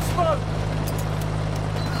 Throw some smoke!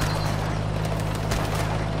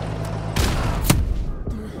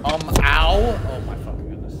 Ow. Oh my fucking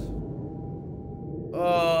goodness.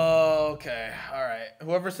 Okay, alright.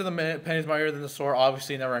 Whoever said the pennies mightier than the sword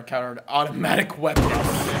obviously never encountered automatic weapons.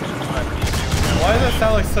 Why does that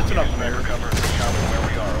sound like such an American? Cover and recon where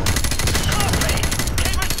we are. Over. Copy!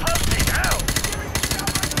 Keep us posted! Out!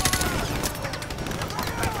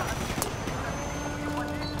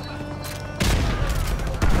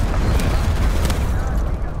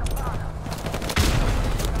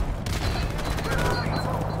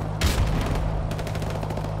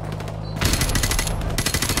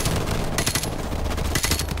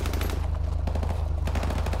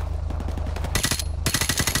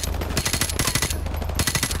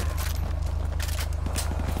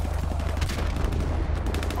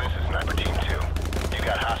 This is Sniper Team 2. You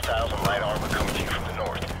got hostiles and light armor coming to you from the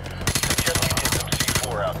north. Suggest you get some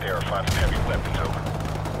C4 out there or find some heavy weapons. Over.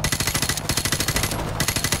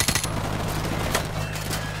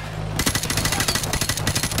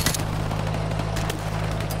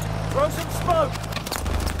 Throw some smoke!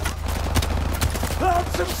 Plant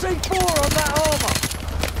some C4 on that armor!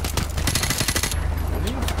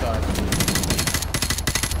 These guys.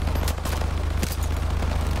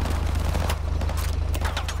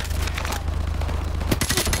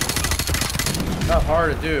 Not hard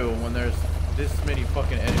to do when there's this many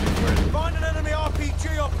fucking enemies. Where Find an enemy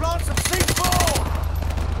RPG or plant some C4!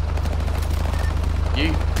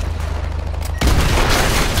 Yeet.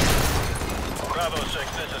 Bravo 6,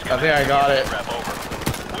 this is I think I got it. Wrap over.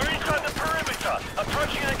 We're inside the perimeter.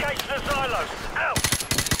 Approaching the gates of the silos. Out!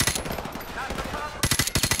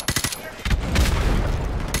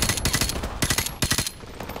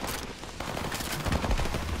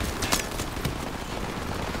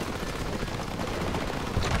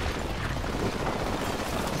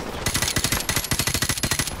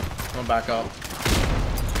 I'm back up.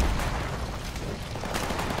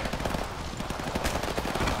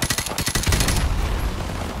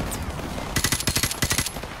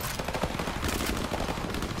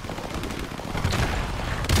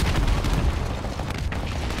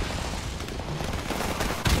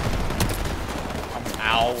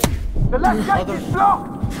 Ow. The left gate is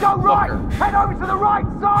blocked! Go right! Head over to the right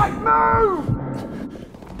side! Move!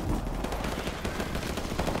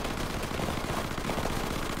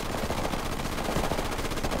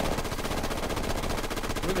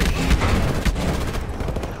 Where are they shooting?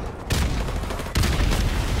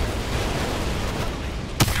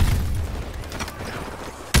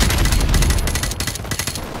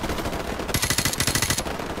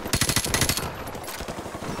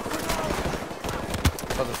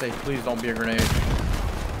 I was about to say, please don't be a grenade.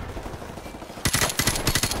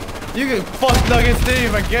 You can fuck Nuggets, didn't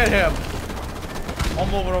even get him. I'm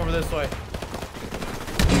moving over this way.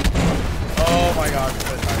 Oh my god.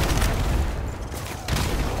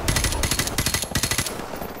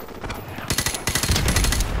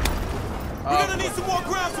 We're gonna need some more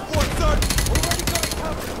ground support, sir! Already got it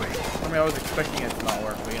covered! I mean, I was expecting it to not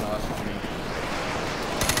work, but you know, that's just me.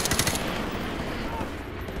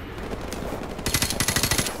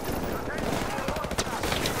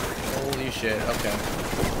 shit. Okay.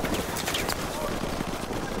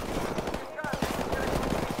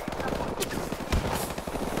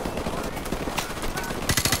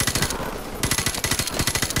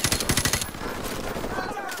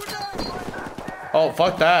 Oh,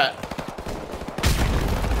 fuck that.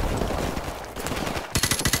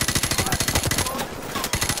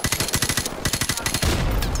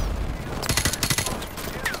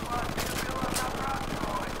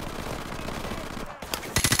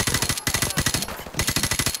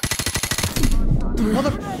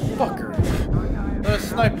 Motherfucker. The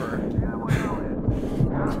sniper.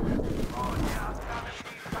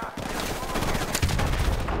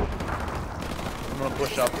 I'm gonna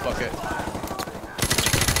push up, fuck it.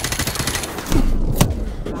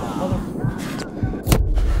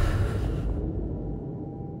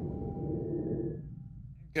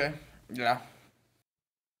 Okay, yeah.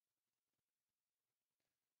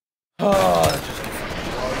 Oh, that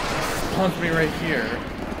just punched me right here.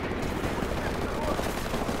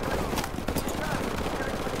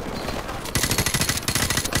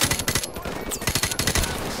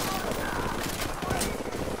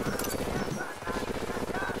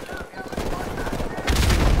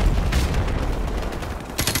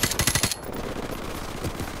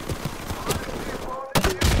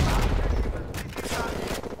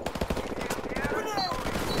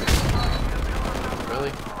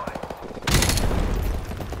 Really?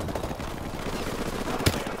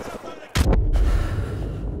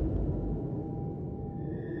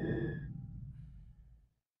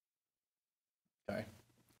 Okay.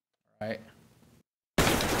 All right.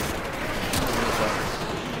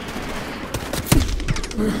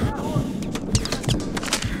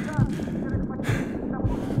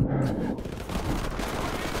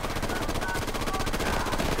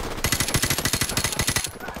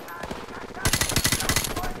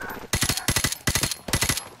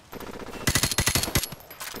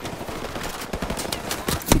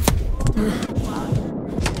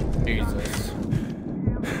 Jesus.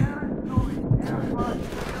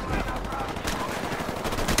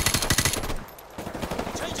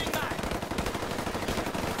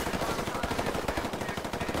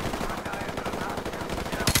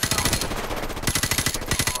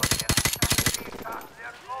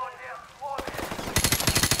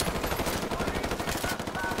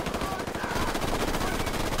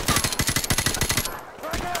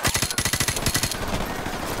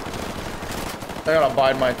 I gotta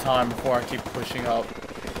bide my time before I keep pushing up.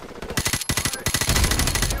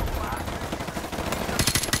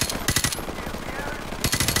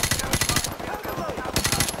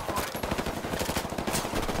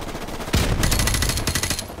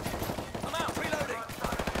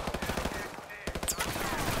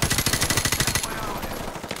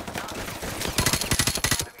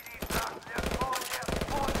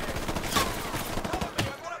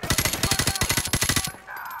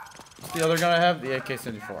 The other gun I have, the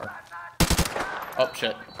AK-74. Oh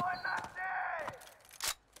shit.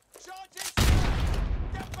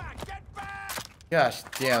 Gosh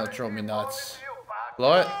damn, that drove me nuts.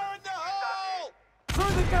 Blow it.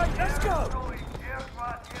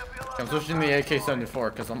 I'm switching the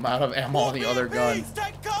AK-74 because I'm out of ammo on the other gun.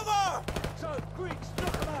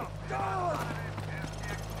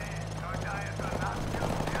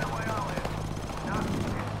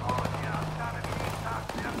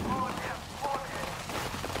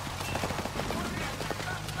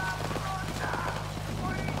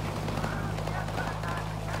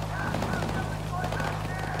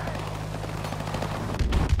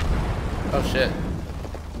 Oh shit.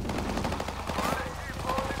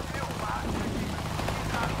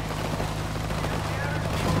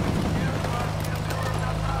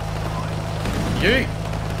 Yeet.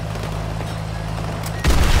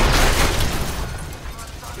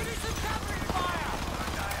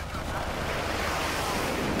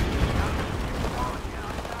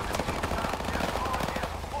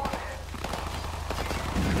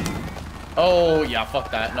 Oh yeah, fuck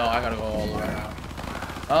that. No, I gotta go all the way around.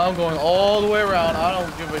 I'm going all the way around. I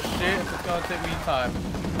don't give a shit if it's gonna take me time.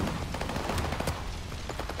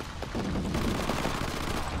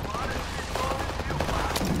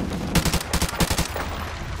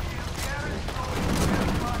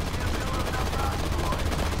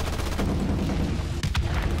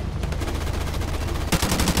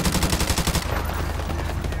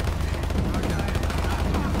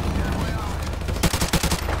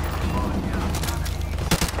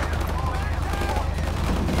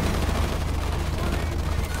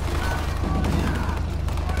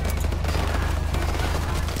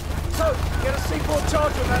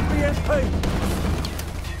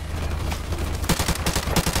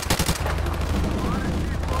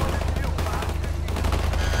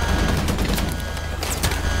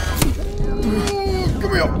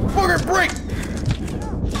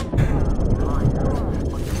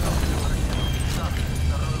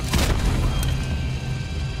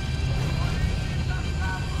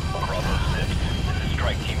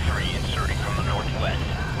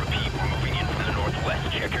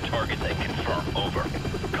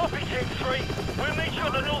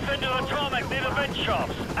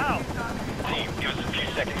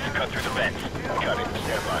 seconds to cut through the vents. Got it.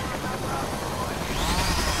 Stand by.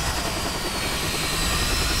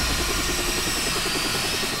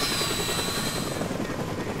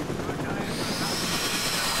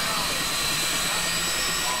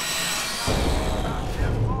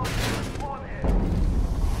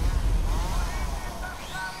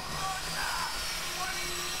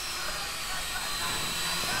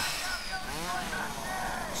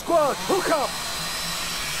 Squad, hook up!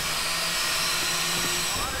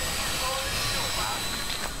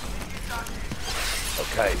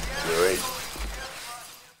 Okay, we're in.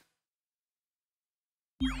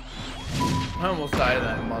 I almost died of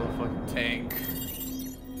that motherfucking tank.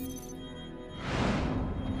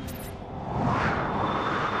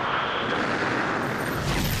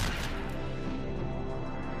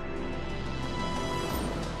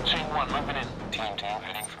 Team 1 moving in. Team 2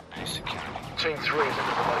 heading for base security. Team 3 is at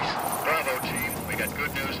the base. Bravo, team. We got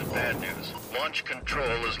good news and bad news. Launch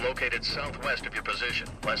control is located southwest of your position,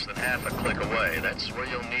 less than half a click away. That's where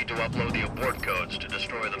you'll need to upload the abort codes to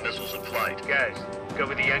destroy the missiles in flight. Guys, go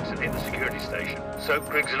with the Yanks and hit the security station. Soap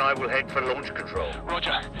Griggs and I will head for launch control.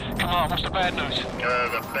 Roger. Come on, what's the bad news?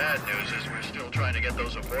 The bad news is we're still trying to get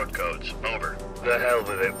those abort codes. Over. The hell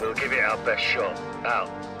with it. We'll give it our best shot.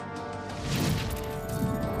 Out.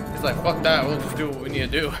 He's like, fuck that, we'll just do what we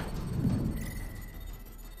need to do.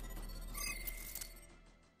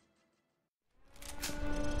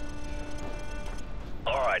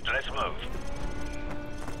 Alright, let's move.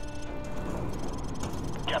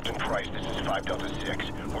 Captain Price, this is 5 Delta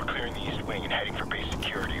 6. We're clearing the east wing and heading for base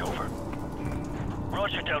security, over.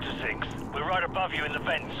 Roger, Delta 6. We're right above you in the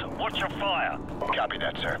vents. Watch your fire. Copy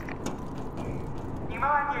that, sir.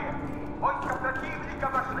 Внимание! Войска противника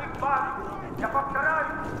вошли в базу! Я повторяю,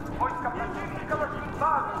 войска противника вошли в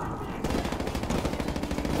базу!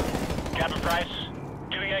 Captain Price,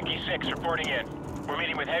 2 Yankee 6 reporting in. We're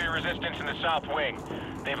meeting with heavy resistance in the south wing.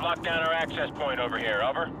 They've locked down our access point over here,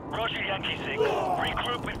 over. Roger, Yankee 6.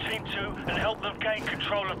 Regroup with Team 2 and help them gain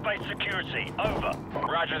control of base security. Over.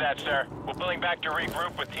 Roger that, sir. We're pulling back to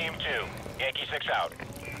regroup with Team 2. Yankee 6 out.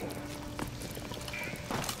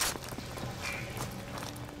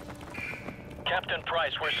 Captain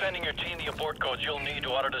Price, we're sending your team the abort codes you'll need to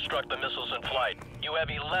auto-destruct the missiles in flight. You have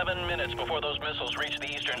 11 minutes before those missiles reach the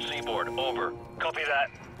eastern seaboard. Over. Copy that.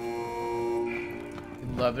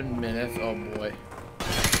 11 minutes, oh boy.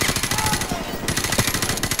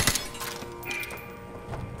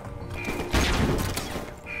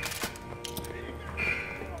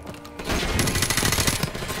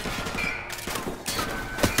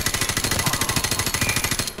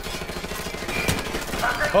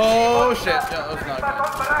 Oh shit, yeah, that was not good.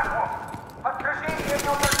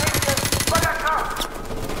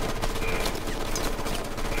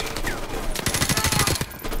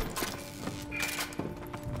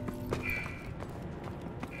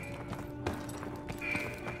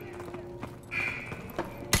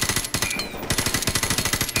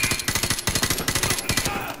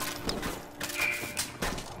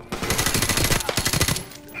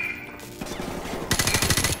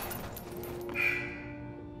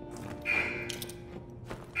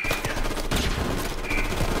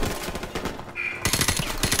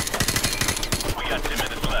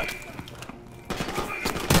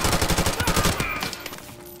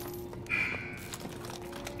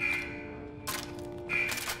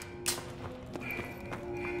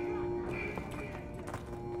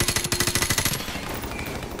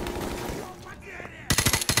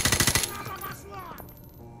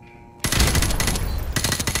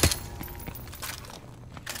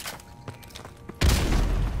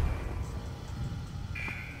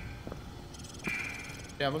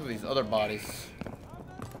 Damn, look at these other bodies.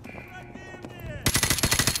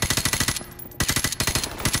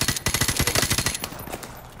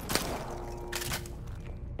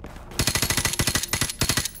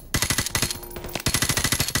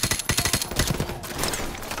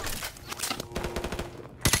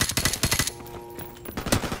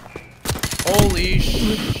 Holy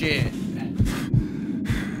shit.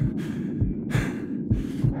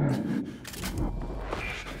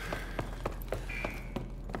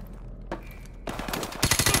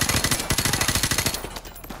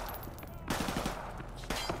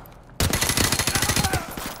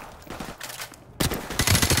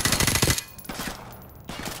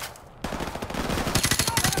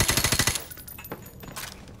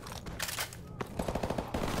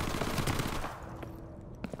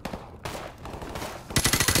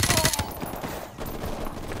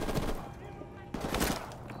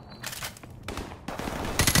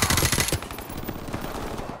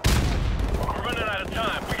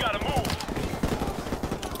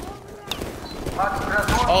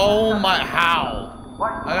 Oh my, how?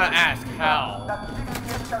 I gotta ask how.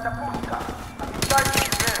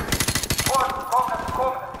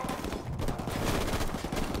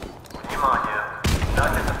 Внимание!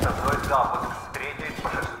 Начат основной запуск с 3-й по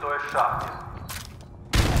 6-й шахте.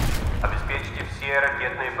 Обеспечьте все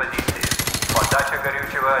ракетные позиции. Подача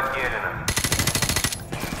горючего отделена.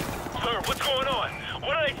 Sir, what's going on?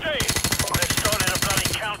 What are they saying? They're starting a bloody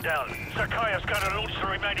countdown. Zakaya's got to launch the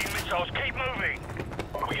remaining missiles. Keep moving.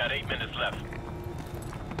 We got 8 minutes left.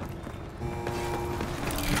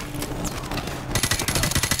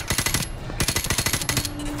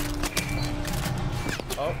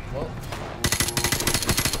 Oh, well.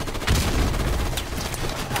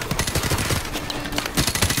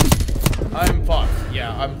 I'm fucked.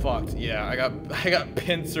 Yeah, I'm fucked. Yeah, I got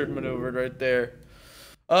pincered maneuvered right there.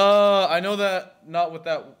 I know that not with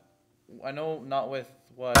that. I know not with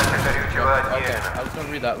what. Okay, I was gonna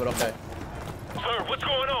read that, but okay. Sir, what's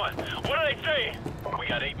going on? What are they saying? We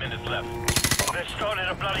got 8 minutes left. They're starting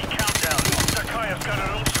a bloody countdown. Zakaya's got to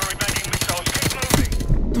launch the remaining missiles. Keep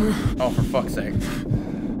moving. Oh, for fuck's sake.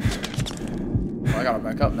 Well, I gotta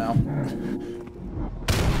back up now.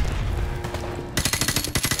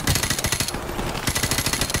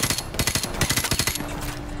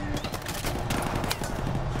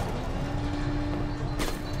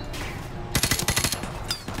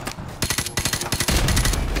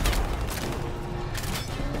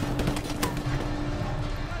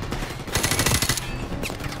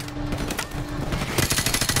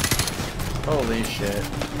 Holy shit.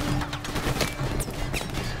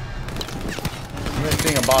 I'm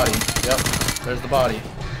missing a body. Yep, there's the body.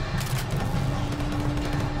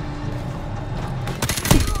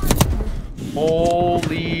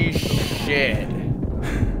 Holy shit.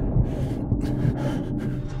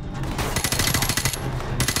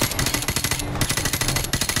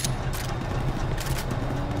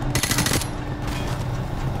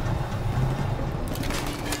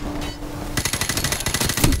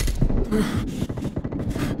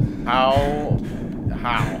 How?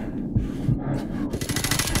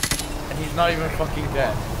 And he's not even fucking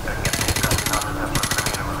dead.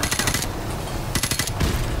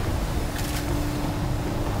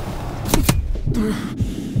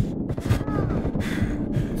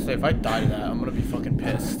 So if I die to that, I'm gonna be fucking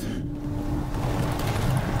pissed.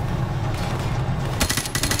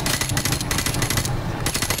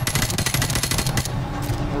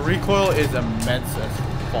 The recoil is immense as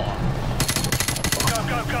fuck. Go,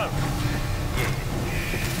 go, go!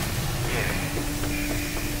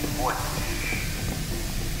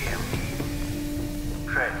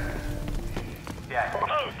 8, 7, 6, 5,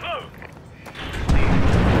 Move, move!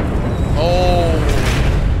 Oh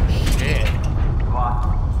shit. 2, 1.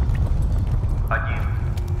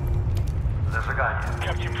 Зажигание.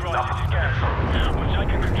 Captain Price, this is Gas. We're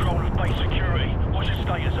taking control of base security. What's your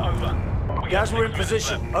status? Over. Gas, we're in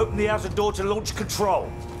position. Open the outer door to launch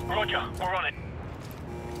control. Roger, we're on it.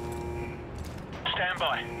 Stand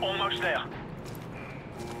by. Almost there.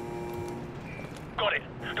 Got it.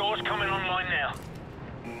 Doors coming online now.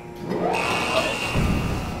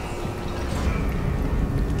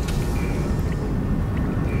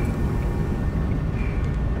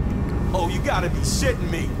 Oh, you gotta be shitting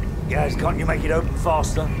me. Guys, can't you make it open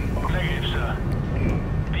faster? Negative, sir.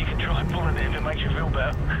 But you can try pulling it if it makes you feel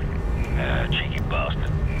better. Cheeky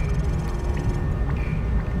bastard.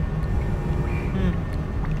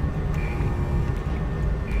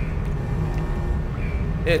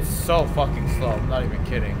 It's so fucking slow, I'm not even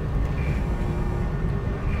kidding.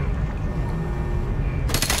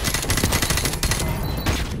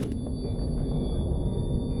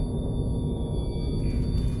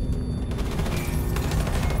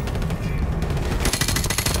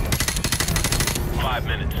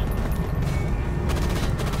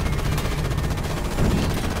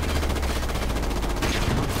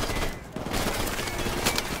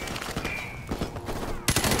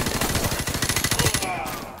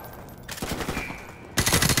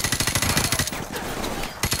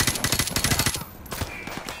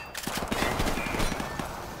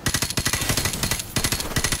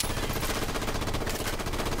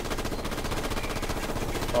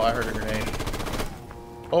 Oh, I heard a grenade.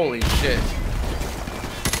 Holy shit.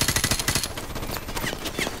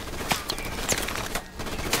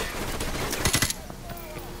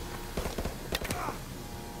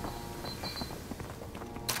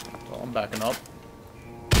 So I'm backing up.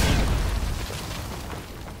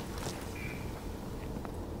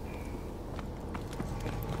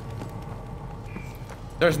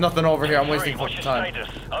 There's nothing over here. I'm wasting fucking time.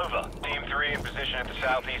 Over. Team 3 UAV in position at the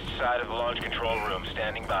southeast side of the launch control room,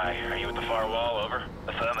 standing by. Are you at the far wall? Over.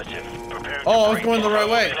 Affirmative. Prepare Oh, I was going the right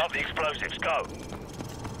way. Drop the explosives. Go.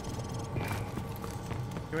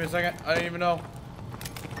 Give me a second. I didn't even know.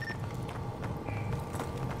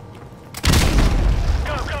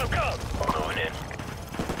 Go. Going in.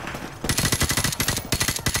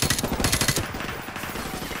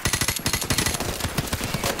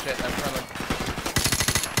 Oh shit, I'm friendly.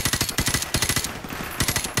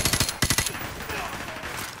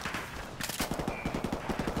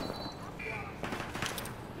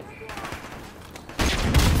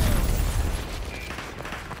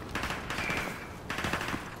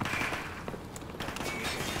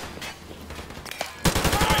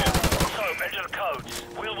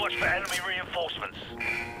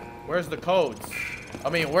 Where's the codes? I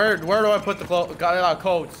mean, where do I put the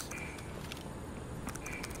codes?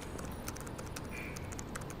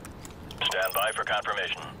 Stand by for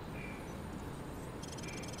confirmation.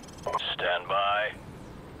 Stand by.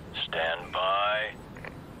 Stand by.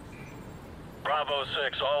 Bravo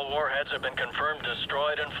 6, all warheads have been confirmed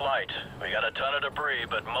destroyed in flight. We got a ton of debris,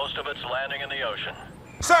 but most of it's landing in the ocean.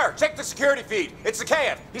 Sir, check the security feed. It's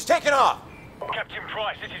Zakhaev. He's taking off. Captain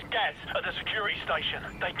Price, this is Gaz at the security station.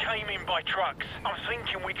 They came in by trucks. I'm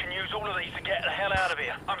thinking we can use all of these to get the hell out of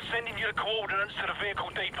here. I'm sending you the coordinates to the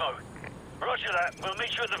vehicle depot. Roger that. We'll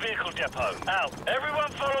meet you at the vehicle depot. Out.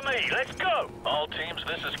 Everyone follow me. Let's go. All teams,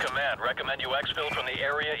 this is command. Recommend you exfil from the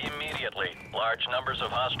area immediately. Large numbers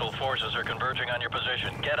of hostile forces are converging on your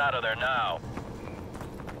position. Get out of there now.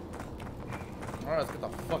 Alright, let's get the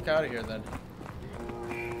fuck out of here then.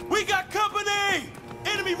 We got company!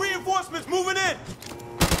 Enemy reinforcements moving in!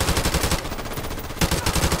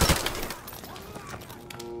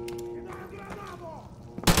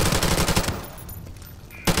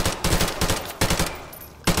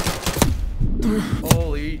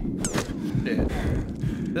 Holy shit.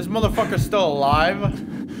 This motherfucker's still alive?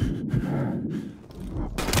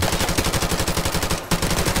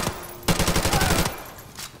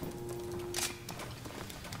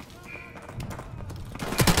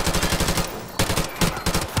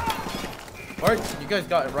 Alright, you guys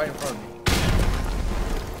got it right in front of me.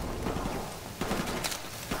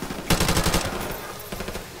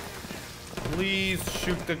 Please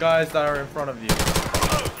shoot the guys that are in front of you.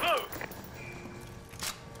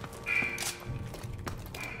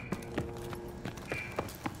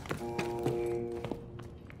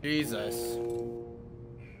 Jesus.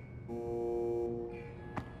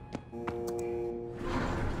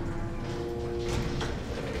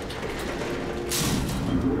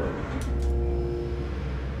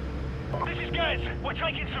 We're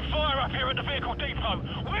taking some fire up here at the vehicle depot.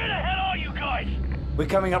 Where the hell are you guys? We're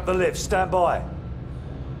coming up the lift. Stand by.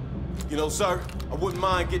 You know, sir, I wouldn't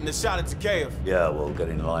mind getting a shot at Zakhaev. Yeah, well, get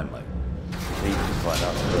in line, mate. Need to find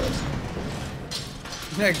out first.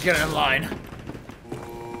 Yeah, get in line.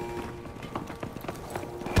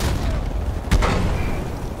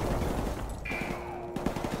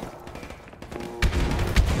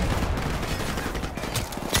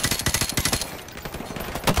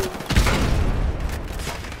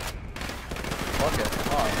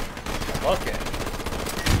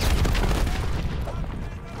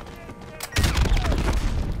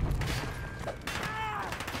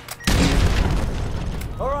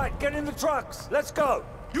 Trucks, let's go.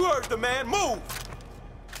 You heard the man. Move.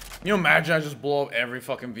 Can you imagine I just blow up every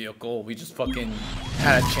fucking vehicle? We just fucking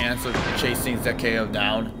had a chance of chasing Zakhaev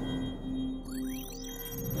down.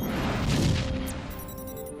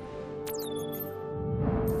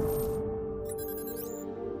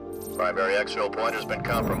 Primary exfil point has been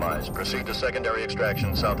compromised. Proceed to secondary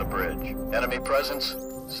extraction south of bridge. Enemy presence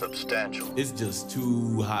substantial. It's just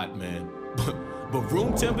too hot, man. But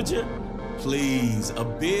room temperature? Please, a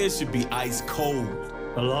beer should be ice cold.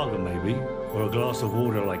 A lager, maybe, or a glass of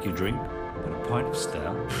water like you drink, but a pint of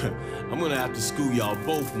stout. I'm gonna have to school y'all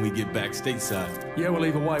both when we get back stateside. Yeah, well,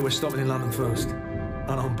 either way, we're stopping in London first.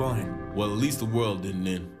 And I'm buying. Well, at least the world didn't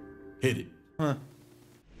end. Hit it. Huh.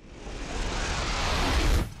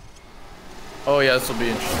 Oh yeah, this will be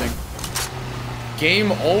interesting.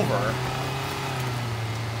 Game over.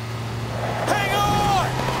 Hang on!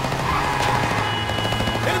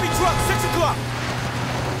 Enemy truck, 6 o'clock.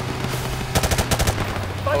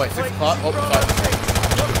 Oh wait, 6 o'clock? Oh,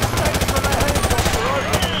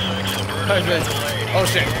 5 minutes. Oh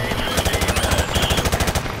shit.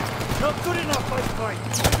 Not good enough, mate.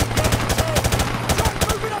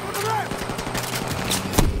 Moving up on the ramp.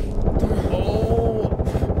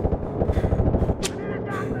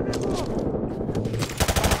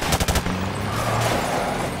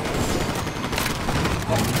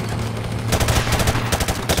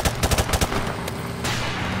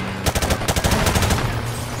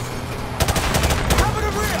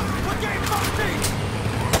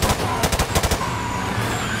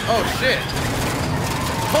 Oh shit!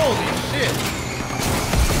 Holy shit!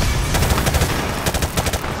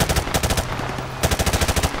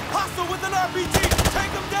 Hostile with an RPG!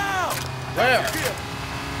 Take him down! Where?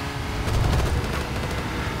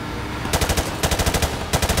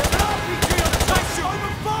 There's an RPG on the top!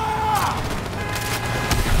 Open fire!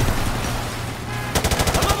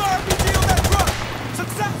 Another RPG on that truck!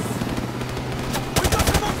 Success! We got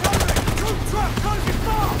some more covering! Troop truck! Closing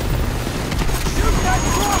far! Shoot that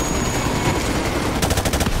truck!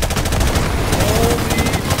 Holy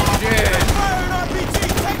shit! Fire an RPG!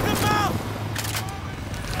 Take them out!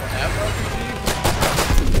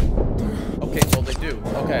 Okay, well they do.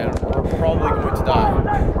 Okay, we're probably going to die.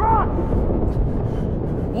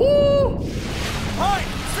 Woo! High!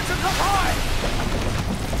 6 o'clock high!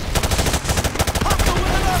 Hostile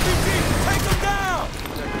with an RPG! Take them down!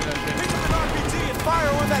 Pick up an RPG and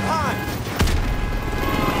fire on that high!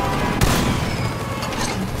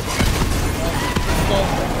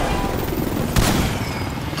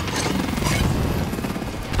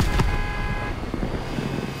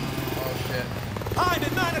 Oh shit. Hide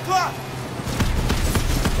at 9 o'clock!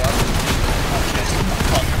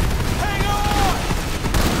 Hang on!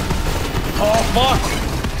 Oh fuck!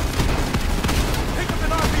 Pick up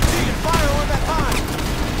an RPG and fire on that high!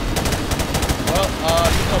 Well,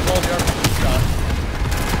 you know all the RPG shot.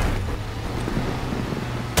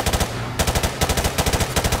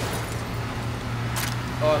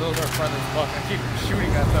 Oh, those are friendly as fuck. I keep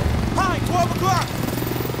shooting at them. High, 12 o'clock!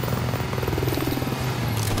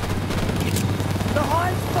 The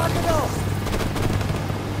high's fucking off!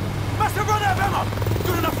 Must have run out of ammo!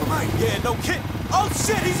 Good enough for me! Yeah, no kid! Oh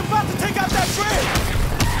shit, he's about to take out that train!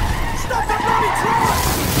 Stop that bloody truck!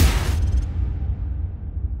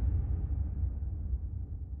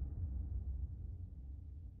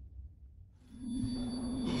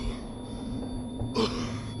 I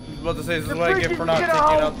was about to say this is what I get for not taking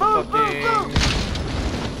out the fucking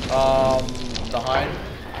the hind.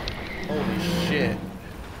 Holy shit.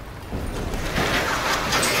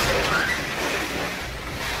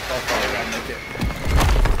 Oh fuck, I gotta make it.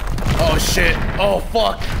 Oh shit. Oh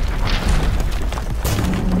fuck.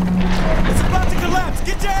 It's about to collapse!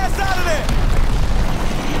 Get your ass out of there!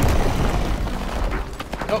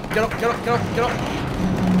 Get up, get up, get up, get up.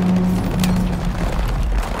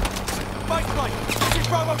 Base mate, this is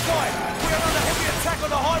Bravo 5. We are under heavy attack on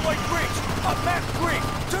the highway bridge. On map grid,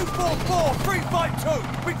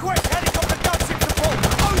 244-352. Request helicopter gunship support.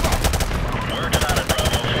 Over! Word about it,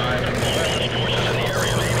 Bravo 5. Closest forces in the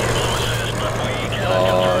area may be closest, but we cannot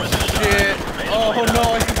Oh confirm shit. Oh no,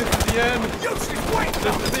 I think this is the end. Useless, wait!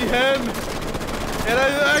 This is the end. And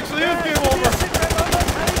it actually is game over.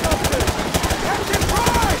 Captain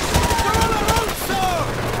Price! You're on the road, sir!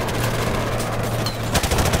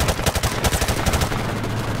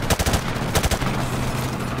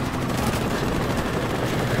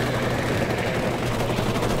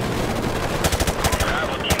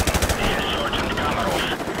 Bravo team, this is Sergeant Kamarov.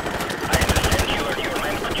 I understand you and your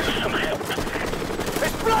men could use some help.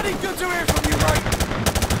 It's bloody good to hear from you, mate!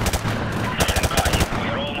 Stand by, we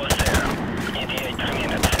are almost there. ETA 3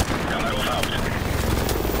 minutes. Kamarov out.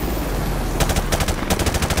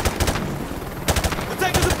 The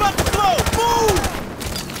tank is about to blow! Move!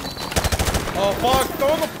 Oh fuck,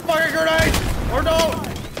 throw the fucking grenade! Or no!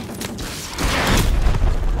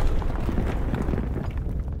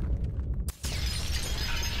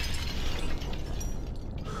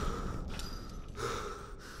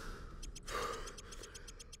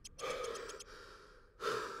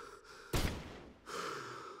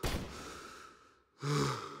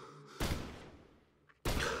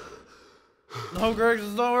 No, Greg,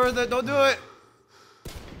 it's not worth it. Don't do it.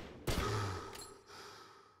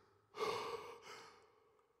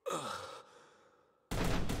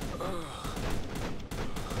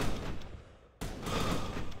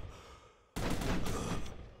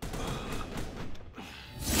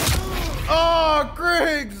 Oh,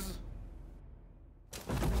 Griggs!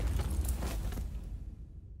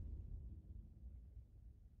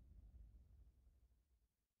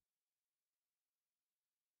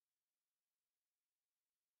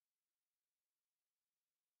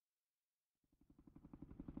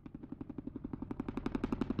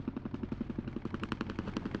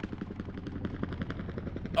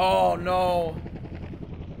 Oh no.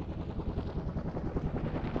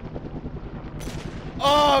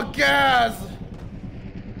 Oh, gas!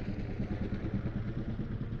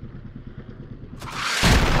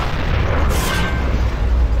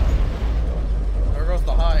 There goes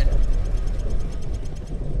the hind.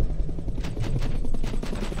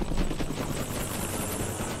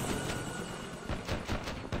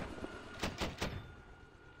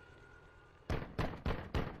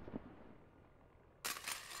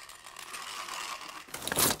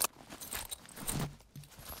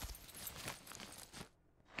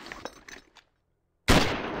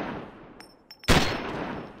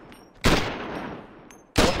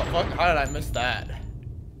 fuck? How did I miss that?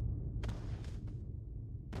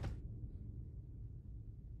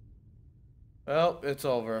 Well, it's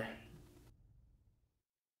over.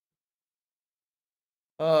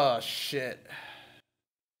 Oh, shit.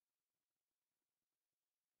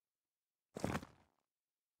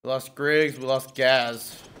 We lost Griggs, we lost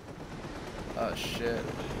Gaz. Oh, shit.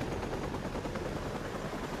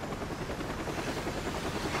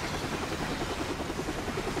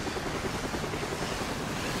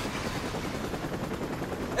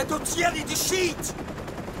 Etocieli the sheet!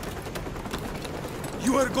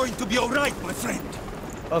 You are going to be alright, my friend.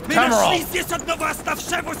 Oh, camera. Здесь одного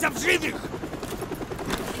оставшегося в живых!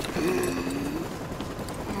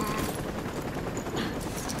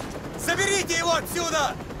 Заберите его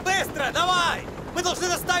отсюда! Быстро, давай! Мы должны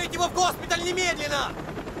доставить его в госпиталь немедленно!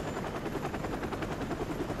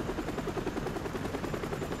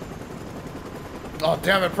 Oh,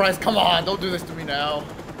 damn it, Price. Come on. Don't do this to me now.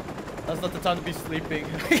 That's not the time to be sleeping.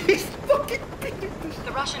 He's fucking beating the shit.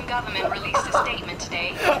 The Russian government released a statement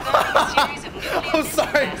today confirming a series of nuclear I'm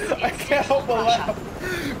sorry. I can't help but laugh.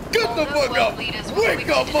 Get the fuck up. Wake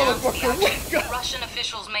up, motherfucker. Wake up. Russian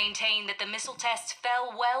officials maintain that the missile tests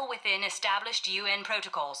fell well within established UN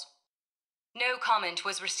protocols. No comment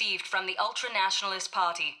was received from the ultra-nationalist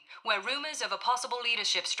party, where rumors of a possible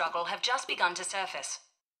leadership struggle have just begun to surface.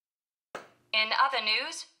 In other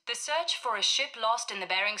news, the search for a ship lost in the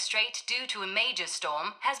Bering Strait due to a major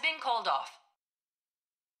storm has been called off.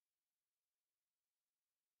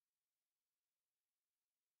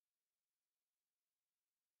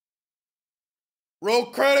 Roll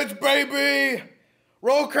credits, baby!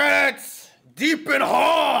 Roll credits! Deep and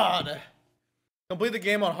hard! Complete the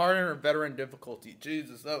game on hard or veteran difficulty.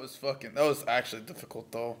 Jesus, that was actually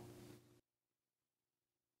difficult though.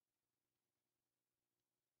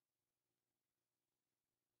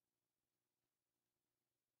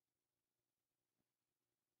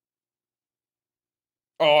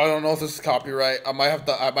 Oh, I don't know if this is copyright. I might have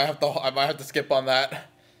to skip on that.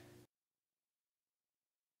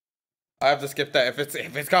 I have to skip that. If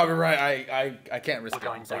it's copyright, I can't risk it.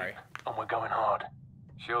 I'm sorry. And we're going hard.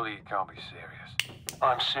 Surely you can't be serious.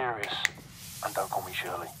 I'm serious. And don't call me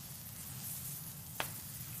Shirley.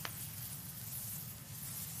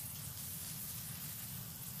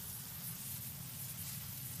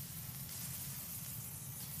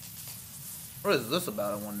 What is this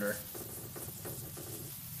about, I wonder?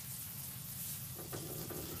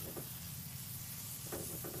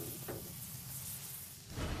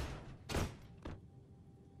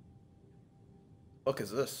 What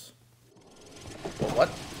is this? Well, what?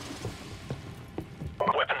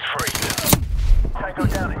 Weapons free. Tango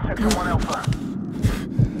down in Sector 1 Alpha.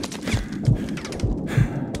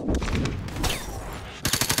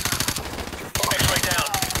 X-ray down.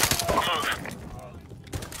 Move.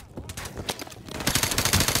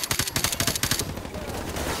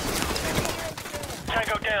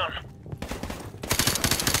 Tango down.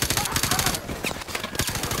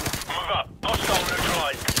 Move up. Hostile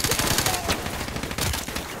neutralized.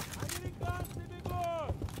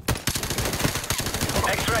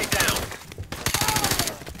 X-ray down.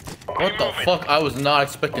 What the fuck? I was not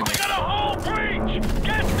expecting this. We got a whole breach!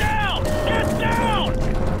 Get down! Get down!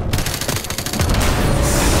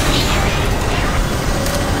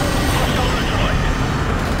 Hostile neutralized.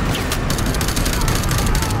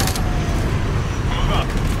 Move up.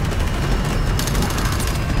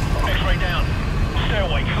 X-ray down.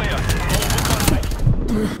 Stairway clear. Multiple contact.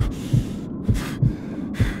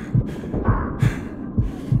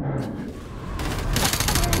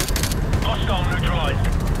 Hostile neutralized.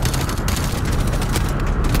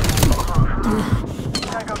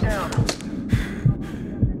 Tango down.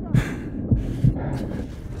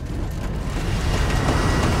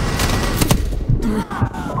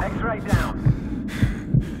 X-ray down.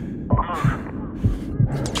 Move.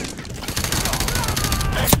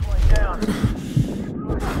 X-ray down.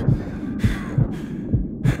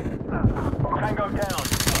 Tango down.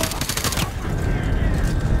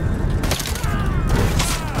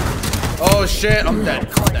 Oh shit, I'm dead.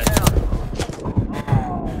 I'm dead.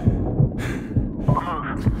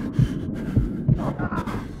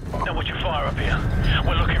 Now would you fire up here?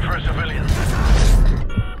 We're looking for a civilian.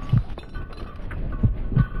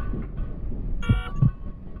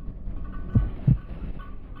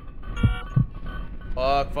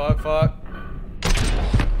 Fuck.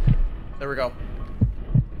 There we go.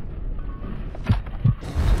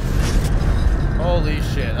 Holy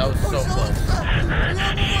shit, that was so close.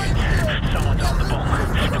 Someone's on the bomb.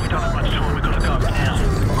 We don't have much time, we gotta go now.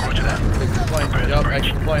 Roger that. Yup,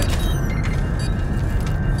 extra plane.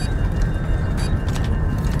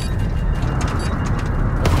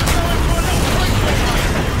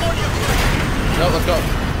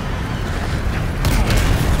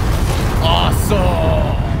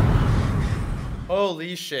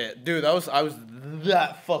 Holy shit. Dude, I was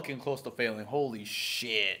that fucking close to failing. Holy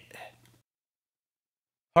shit.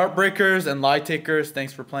 Heartbreakers and Lie Takers,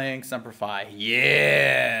 thanks for playing. Semper Fi.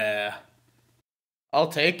 Yeah. I'll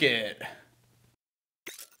take it.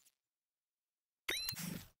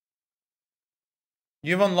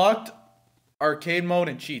 You've unlocked arcade mode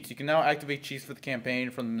and cheats. You can now activate cheats for the campaign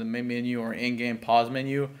from the main menu or in-game pause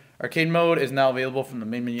menu. Arcade mode is now available from the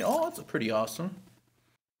main menu. Oh, that's pretty awesome.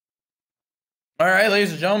 Alright, ladies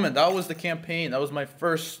and gentlemen, that was the campaign. That was my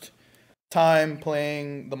first time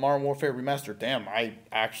playing the Modern Warfare Remastered. Damn, I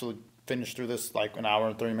actually finished through this like an hour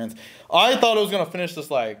and 30 minutes. I thought I was going to finish this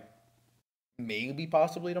like maybe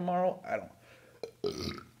possibly tomorrow.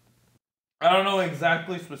 I don't know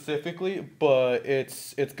exactly specifically, but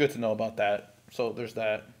it's good to know about that. So there's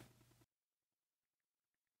that.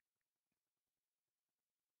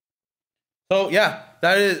 So yeah,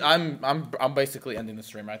 that is I'm basically ending the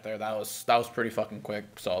stream right there. That was pretty fucking quick.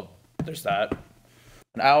 So there's that.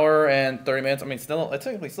 An hour and 30 minutes. I mean, I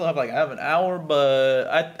technically still have an hour, but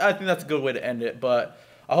I think that's a good way to end it. But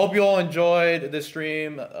I hope you all enjoyed this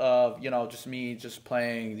stream of, just me just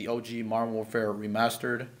playing the OG Modern Warfare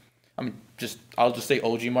Remastered. I mean, I'll just say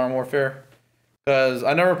OG Modern Warfare, because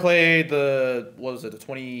I never played the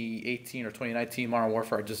 2018 or 2019 Modern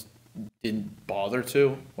Warfare. I just didn't bother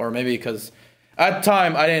to, or maybe because at the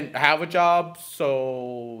time I didn't have a job,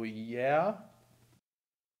 so yeah.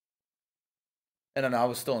 And then I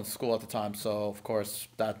was still in school at the time, so of course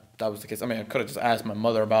that was the case. I mean, I could have just asked my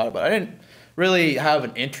mother about it, but I didn't really have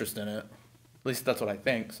an interest in it. At least that's what I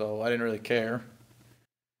think, so I didn't really care.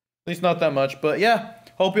 At least not that much, but yeah.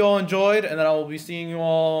 Hope you all enjoyed, and then I will be seeing you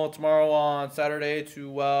all tomorrow on Saturday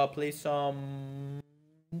to play some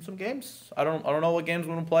games. I don't know what games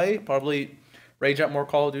we're gonna play. Probably rage out more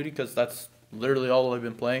Call of Duty, because that's literally all I've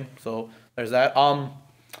been playing. So there's that.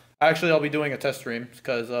 Actually, I'll be doing a test stream,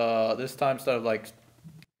 because this time, instead of like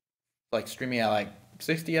streaming at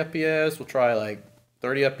 60 FPS, we'll try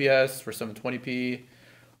 30 FPS for 720p.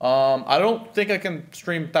 I don't think I can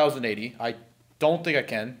stream 1080. I don't think I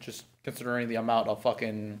can, just considering the amount of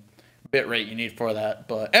fucking bitrate you need for that.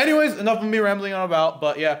 But anyways, enough of me rambling on about.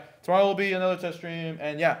 But yeah, tomorrow will be another test stream.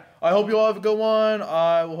 And yeah, I hope you all have a good one.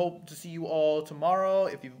 I will hope to see you all tomorrow.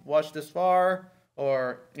 If you've watched this far,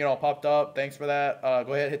 or popped up, thanks for that.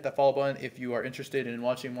 Go ahead, hit that follow button if you are interested in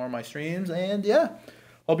watching more of my streams. And yeah,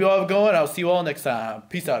 hope you all have a good one. I'll see you all next time.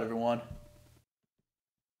 Peace out, everyone.